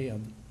way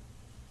of,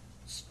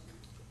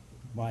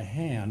 by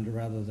hand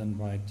rather than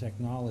by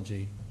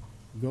technology,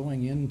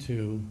 going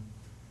into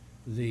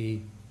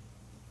the,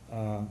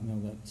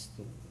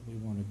 we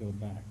want to go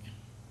back.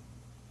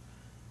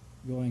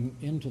 Going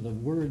into the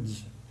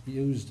words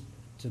used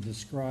to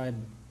describe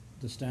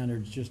the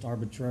standards just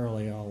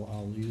arbitrarily.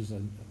 I'll use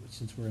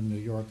since we're in New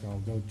York, I'll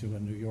go to a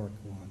New York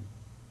one.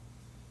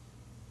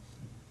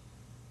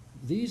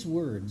 These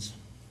words,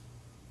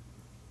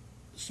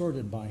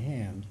 sorted by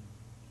hand,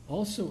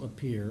 also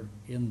appear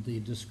in the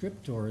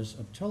descriptors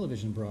of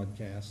television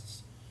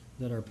broadcasts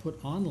that are put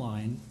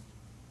online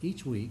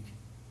each week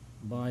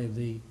by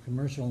the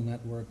commercial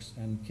networks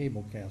and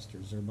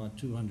cablecasters. There are about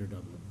 200 of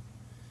them.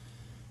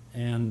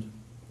 And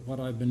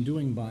what I've been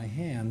doing by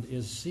hand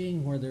is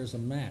seeing where there's a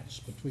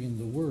match between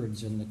the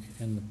words in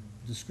the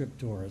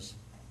descriptors.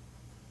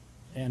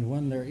 And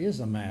when there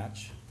is a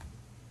match,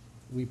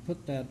 we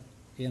put that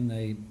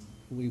in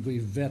we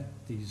vet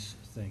these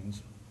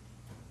things.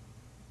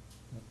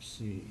 Let's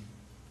see.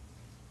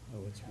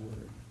 Oh, it's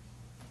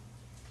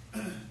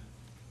Word.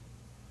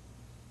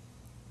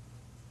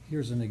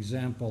 Here's an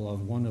example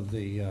of one of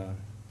the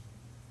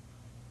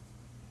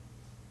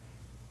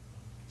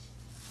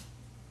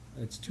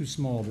it's too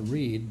small to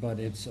read, but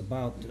it's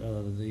about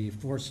the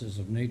forces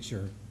of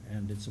nature,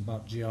 and it's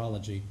about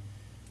geology.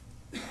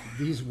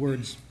 These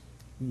words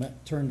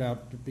turned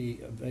out to be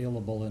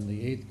available in the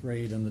 8th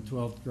grade and the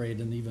 12th grade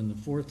and even the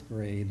 4th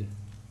grade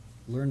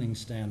learning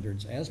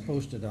standards as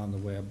posted on the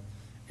web,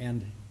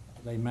 and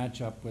they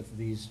match up with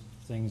these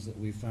things that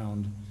we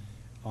found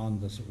on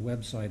the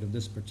website of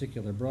this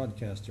particular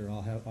broadcaster.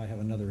 I have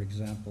another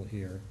example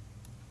here.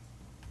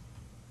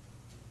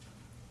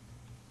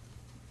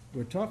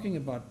 We're talking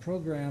about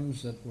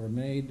programs that were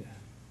made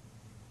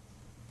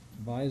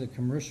by the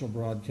commercial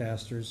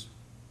broadcasters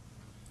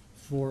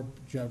for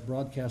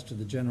broadcast to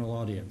the general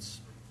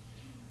audience,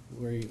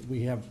 where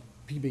we have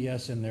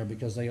PBS in there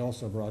because they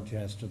also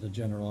broadcast to the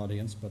general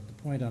audience, but the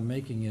point I'm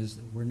making is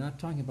that we're not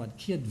talking about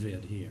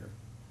KidVid here.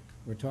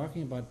 We're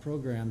talking about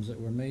programs that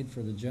were made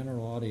for the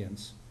general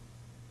audience,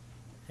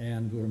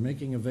 and we're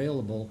making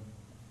available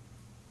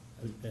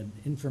an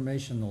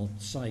informational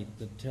site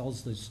that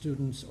tells the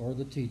students or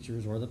the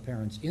teachers or the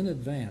parents in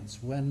advance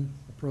when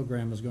a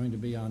program is going to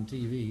be on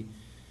TV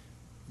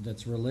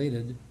that's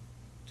related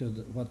to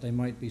what they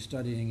might be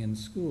studying in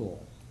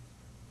school.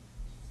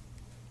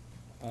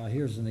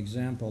 Here's an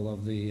example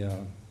of the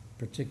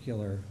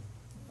particular,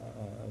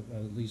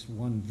 at least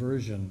one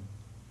version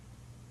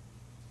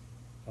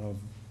of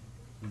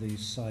the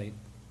site.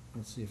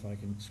 Let's see if I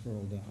can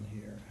scroll down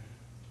here.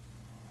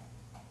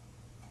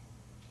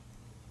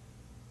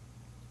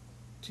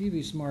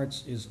 TV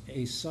Smarts is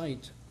a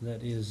site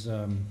that is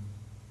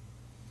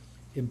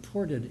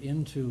imported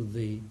into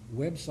the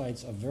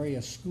websites of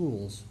various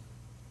schools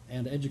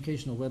and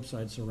educational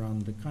websites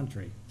around the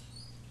country.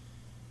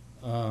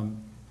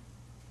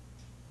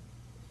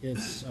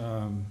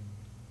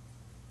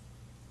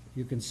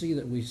 You can see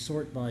that we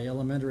sort by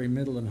elementary,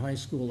 middle, and high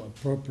school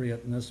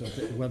appropriateness,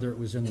 whether it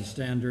was in the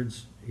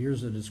standards.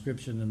 Here's a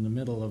description in the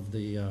middle of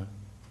the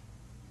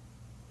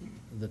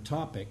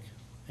topic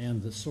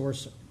and the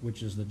source,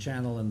 which is the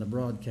channel and the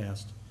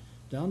broadcast.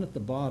 Down at the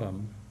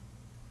bottom,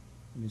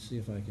 let me see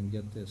if I can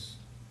get this.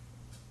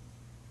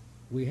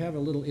 We have a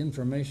little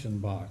information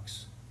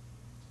box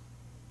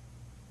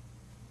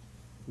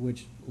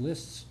which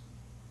lists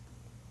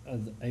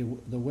the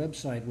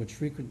website which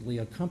frequently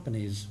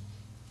accompanies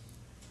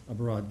a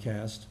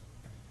broadcast.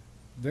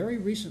 Very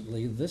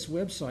recently, this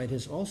website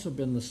has also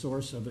been the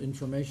source of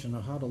information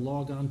on how to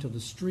log on to the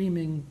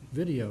streaming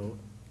video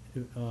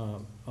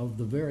of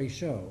the very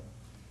show.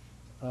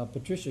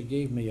 Patricia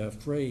gave me a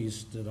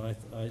phrase that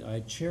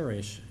I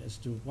cherish as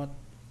to what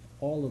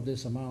all of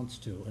this amounts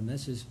to, and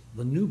this is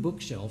the new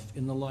bookshelf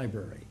in the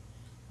library.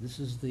 This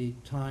is the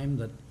time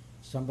that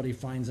somebody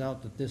finds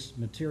out that this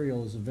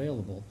material is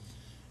available,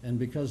 and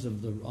because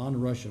of the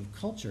onrush of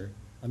culture,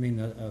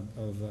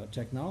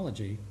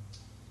 technology,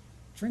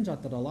 turns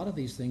out that a lot of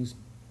these things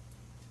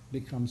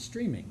become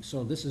streaming.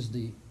 So this is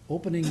the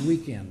opening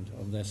weekend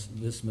of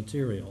this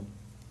material.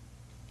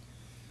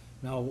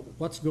 Now,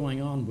 what's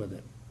going on with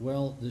it?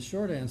 Well, the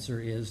short answer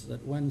is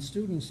that when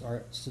students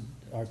are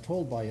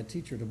told by a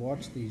teacher to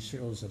watch these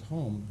shows at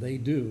home, they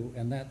do,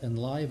 and that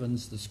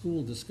enlivens the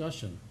school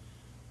discussion.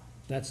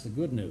 That's the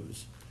good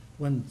news.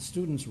 When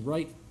students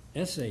write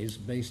essays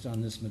based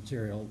on this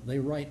material, they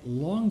write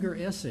longer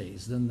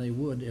essays than they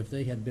would if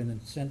they had been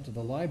sent to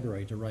the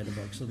library to write a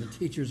book, so the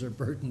teachers are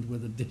burdened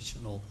with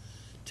additional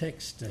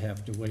text to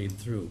have to wade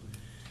through.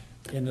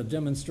 In a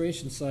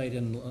demonstration site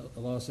in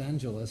Los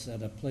Angeles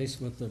at a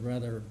place with the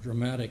rather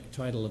dramatic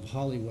title of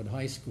Hollywood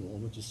High School,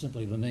 which is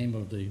simply the name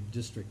of the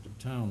district of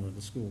town where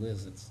the school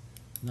is, it's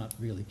not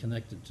really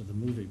connected to the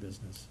movie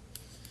business.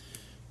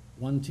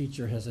 One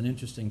teacher has an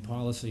interesting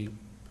policy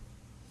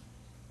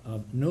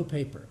of no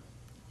paper.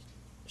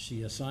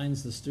 She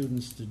assigns the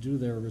students to do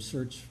their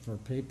research for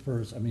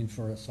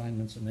for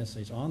assignments and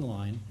essays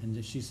online,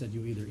 and she said,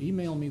 you either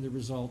email me the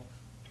result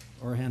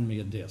or hand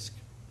me a disk.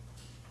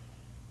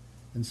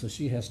 And so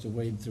she has to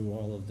wade through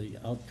all of the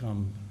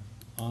outcome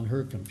on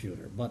her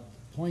computer. But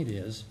the point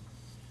is,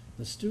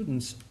 the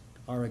students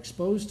are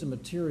exposed to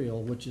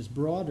material which is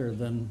broader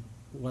than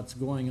what's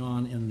going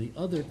on in the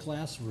other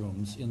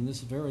classrooms in this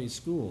very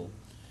school.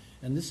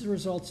 And this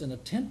results in a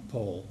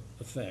tentpole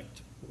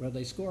effect where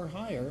they score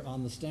higher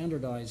on the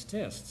standardized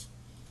tests.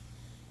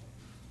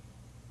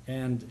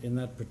 And in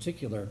that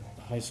particular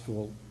high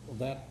school,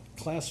 that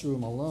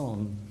classroom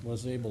alone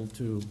was able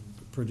to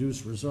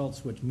produce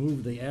results which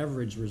moved the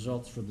average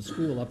results for the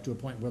school up to a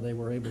point where they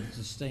were able to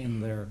sustain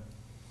their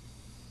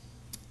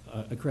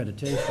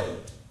accreditation.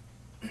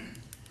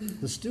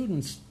 The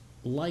students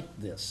liked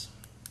this.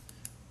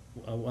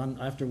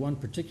 After one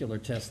particular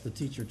test, the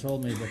teacher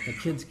told me that the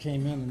kids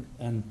came in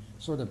and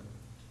sort of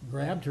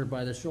grabbed her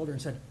by the shoulder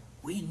and said,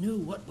 "We knew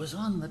what was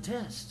on the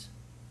test."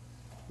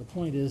 The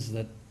point is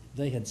that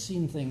they had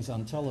seen things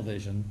on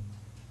television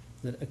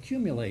that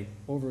accumulate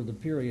over the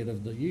period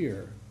of the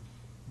year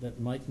that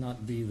might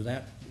not be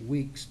that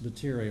week's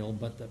material,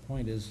 but the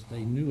point is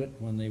they knew it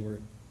when they were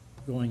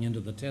going into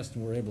the test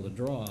and were able to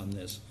draw on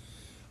this.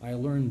 I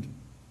learned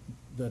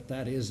that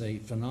that is a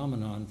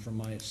phenomenon for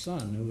my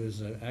son, who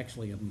is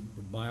actually a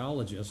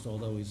biologist,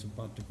 although he's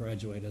about to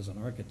graduate as an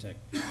architect.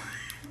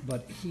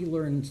 But he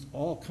learned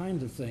all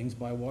kinds of things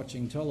by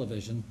watching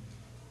television,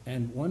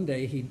 and one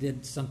day he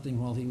did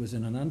something while he was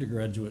in an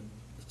undergraduate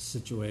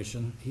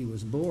situation. He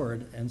was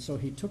bored, and so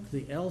he took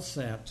the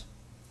LSAT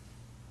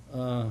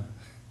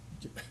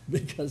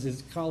because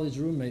his college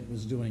roommate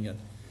was doing it.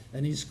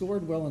 And he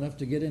scored well enough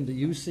to get into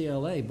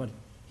UCLA, but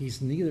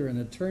he's neither an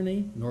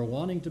attorney nor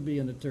wanting to be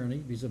an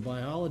attorney. He's a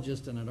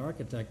biologist and an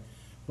architect.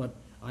 But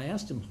I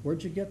asked him,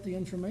 "Where'd you get the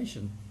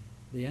information?"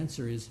 The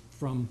answer is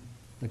from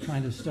the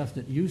kind of stuff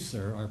that you,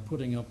 sir, are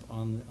putting up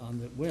on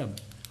the web.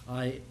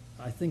 I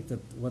think that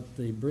what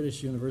the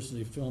British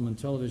University Film and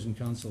Television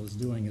Council is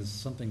doing is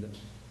something that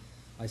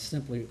I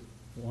simply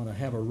want to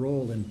have a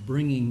role in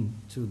bringing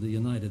to the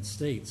United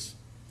States.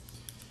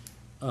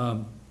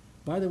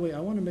 By the way, I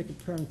want to make a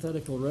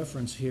parenthetical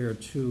reference here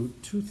to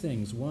two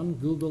things, one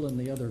Google and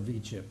the other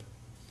VChip,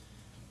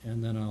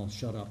 and then I'll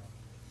shut up.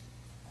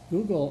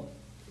 Google,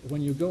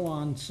 when you go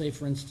on, say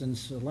for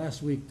instance,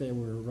 last week they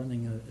were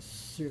running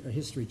a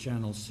History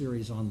Channel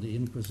series on the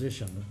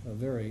Inquisition, a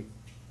very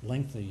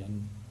lengthy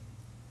and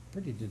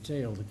pretty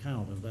detailed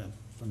account of that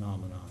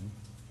phenomenon.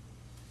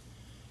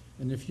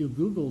 And if you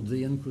Googled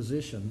the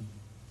Inquisition,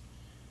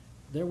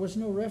 there was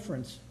no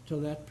reference to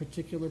that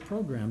particular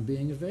program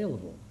being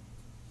available.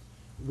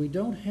 We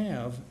don't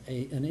have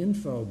an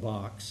info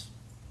box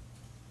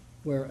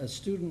where a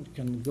student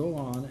can go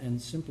on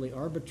and simply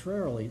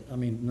arbitrarily, I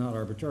mean, not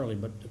arbitrarily,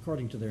 but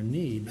according to their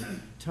need,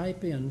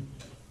 type in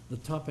the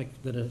topic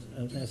that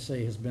an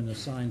essay has been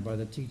assigned by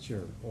the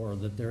teacher or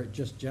that they're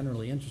just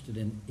generally interested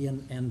in,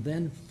 and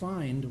then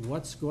find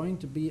what's going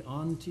to be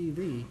on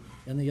TV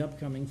in the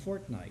upcoming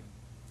fortnight.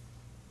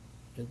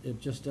 It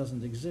just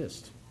doesn't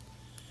exist.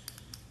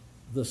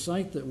 The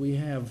site that we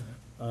have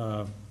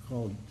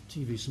called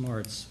TV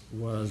Smarts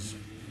was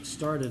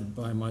started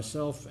by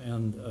myself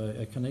and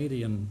a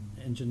Canadian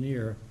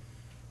engineer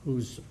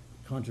whose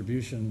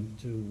contribution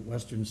to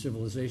Western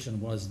civilization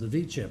was the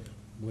VChip,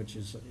 which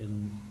is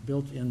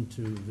built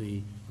into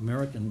the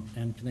American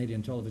and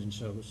Canadian television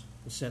shows,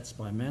 sets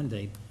by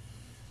mandate.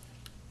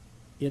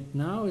 It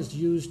now is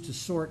used to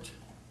sort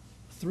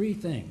three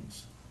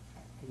things,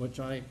 which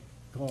I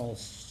call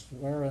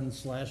swearing,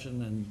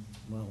 slashing, and,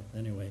 well,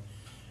 anyway,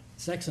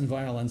 sex and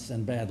violence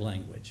and bad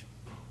language.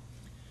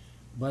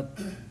 But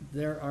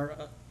there are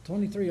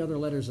 23 other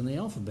letters in the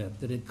alphabet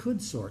that it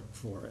could sort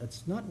for.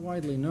 It's not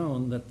widely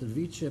known that the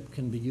VChip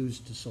can be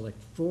used to select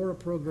for a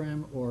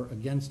program or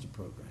against a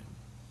program.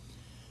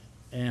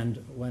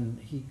 And when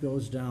he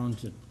goes down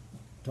to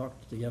talk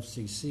to the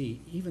FCC,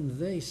 even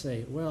they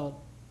say,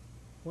 well,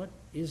 what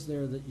is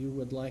there that you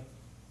would like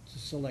to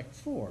select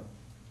for?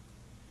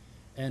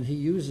 And he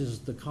uses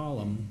the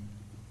column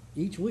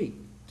each week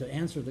to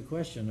answer the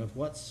question of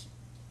what's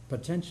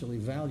potentially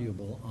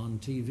valuable on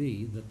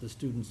TV that the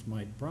students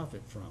might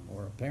profit from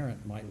or a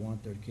parent might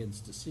want their kids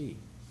to see.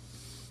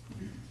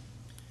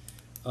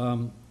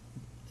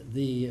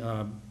 The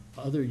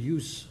other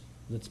use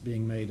that's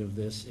being made of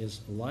this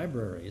is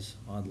libraries,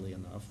 oddly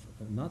enough,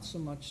 not so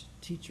much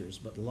teachers,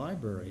 but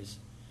libraries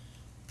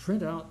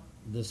print out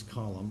this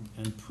column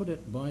and put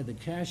it by the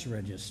cash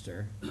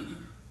register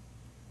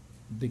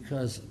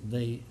because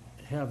they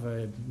have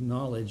a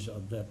knowledge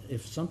of that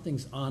if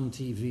something's on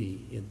TV,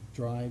 it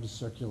drives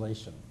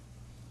circulation.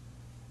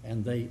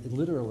 And they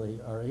literally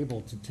are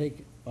able to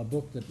take a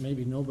book that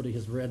maybe nobody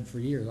has read for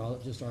years. I'll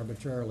just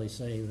arbitrarily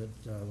say that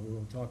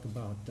we'll talk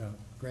about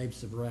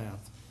Grapes of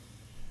Wrath.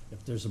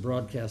 If there's a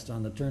broadcast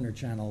on the Turner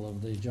Channel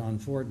of the John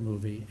Ford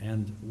movie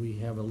and we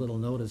have a little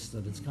notice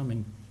that it's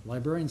coming,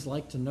 librarians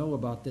like to know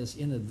about this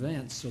in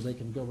advance so they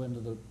can go into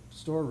the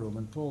storeroom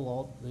and pull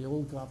all the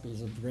old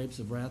copies of Grapes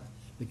of Wrath,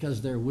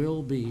 because there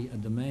will be a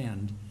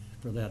demand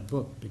for that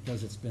book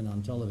because it's been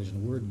on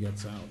television. Word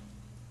gets out.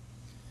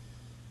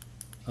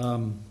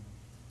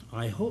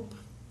 I hope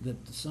that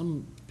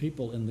some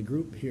people in the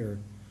group here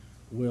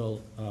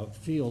will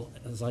feel,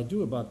 as I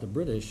do about the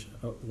British,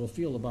 will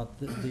feel about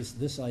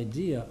this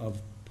idea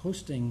of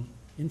posting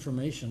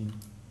information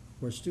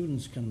where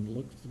students can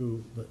look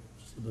through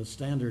the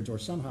standards or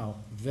somehow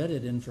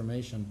vetted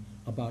information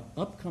about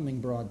upcoming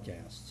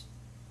broadcasts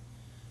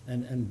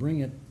and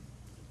bring it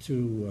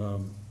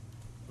to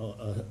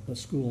a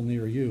school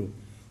near you.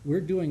 We're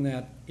doing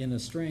that in a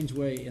strange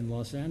way in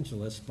Los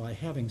Angeles by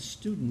having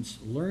students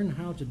learn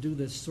how to do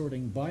this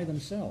sorting by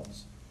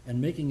themselves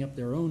and making up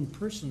their own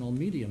personal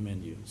media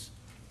menus.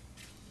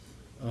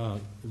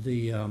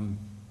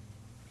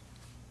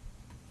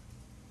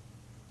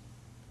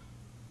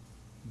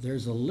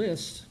 There's a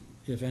list,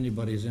 if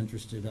anybody's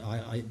interested,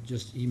 I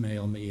just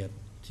email me at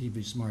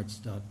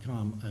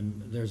tvsmarts.com,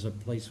 and there's a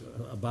place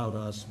about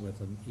us with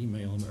an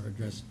email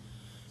address.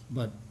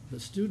 But the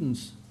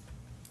students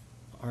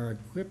are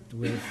equipped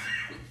with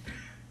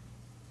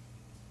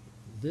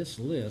this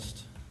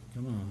list.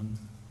 Come on.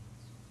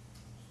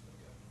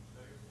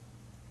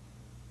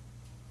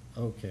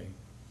 Okay.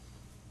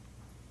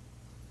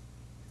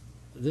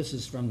 This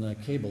is from the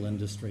cable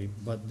industry,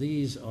 but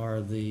these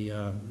are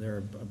there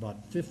are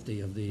about 50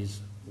 of these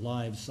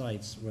live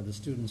sites where the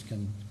students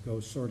can go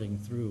sorting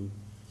through.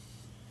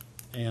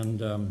 And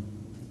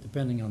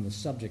depending on the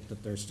subject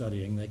that they're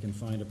studying, they can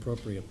find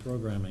appropriate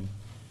programming.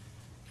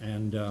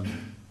 And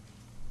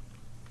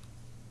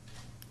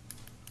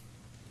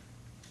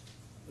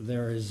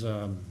there is,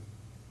 in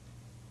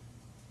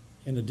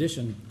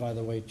addition, by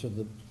the way, to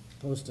the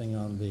posting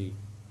on the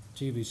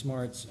TV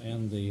Smarts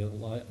and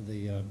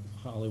the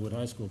Hollywood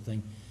High School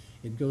thing,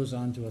 it goes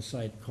on to a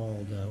site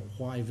called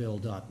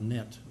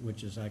whyville.net,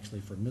 which is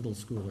actually for middle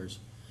schoolers.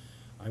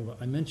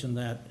 I mentioned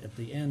that at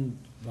the end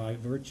by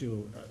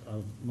virtue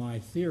of my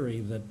theory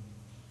that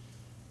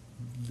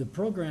the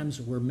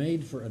programs were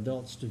made for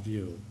adults to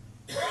view,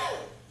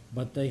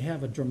 but they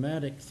have a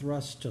dramatic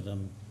thrust to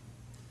them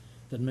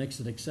that makes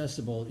it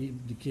accessible even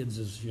to kids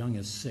as young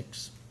as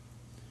 6.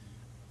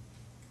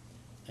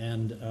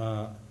 And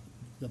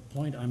the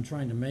point I'm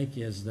trying to make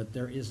is that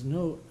there is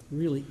no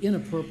really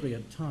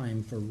inappropriate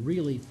time for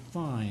really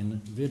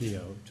fine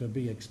video to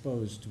be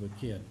exposed to a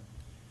kid,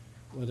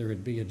 whether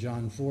it be a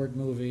John Ford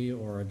movie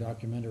or a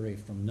documentary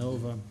from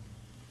Nova.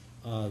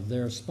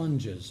 They're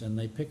sponges, and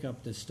they pick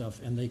up this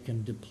stuff, and they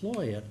can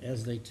deploy it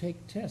as they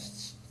take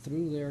tests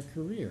through their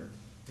career.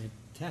 It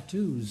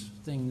tattoos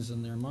things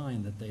in their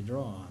mind that they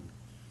draw on.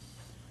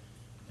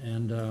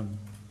 And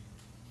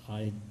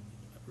I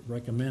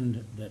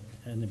recommend that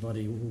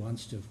anybody who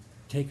wants to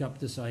take up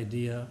this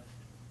idea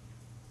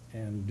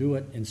and do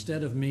it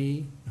instead of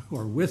me,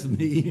 or with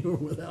me, or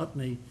without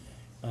me,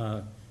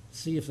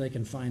 see if they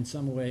can find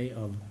some way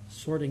of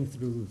sorting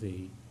through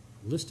the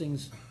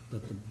listings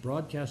that the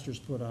broadcasters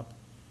put up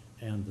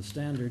and the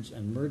standards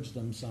and merge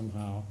them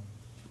somehow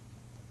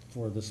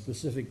for the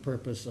specific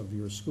purpose of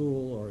your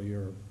school or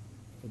your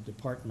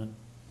department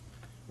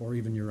or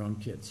even your own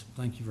kids.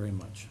 Thank you very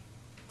much.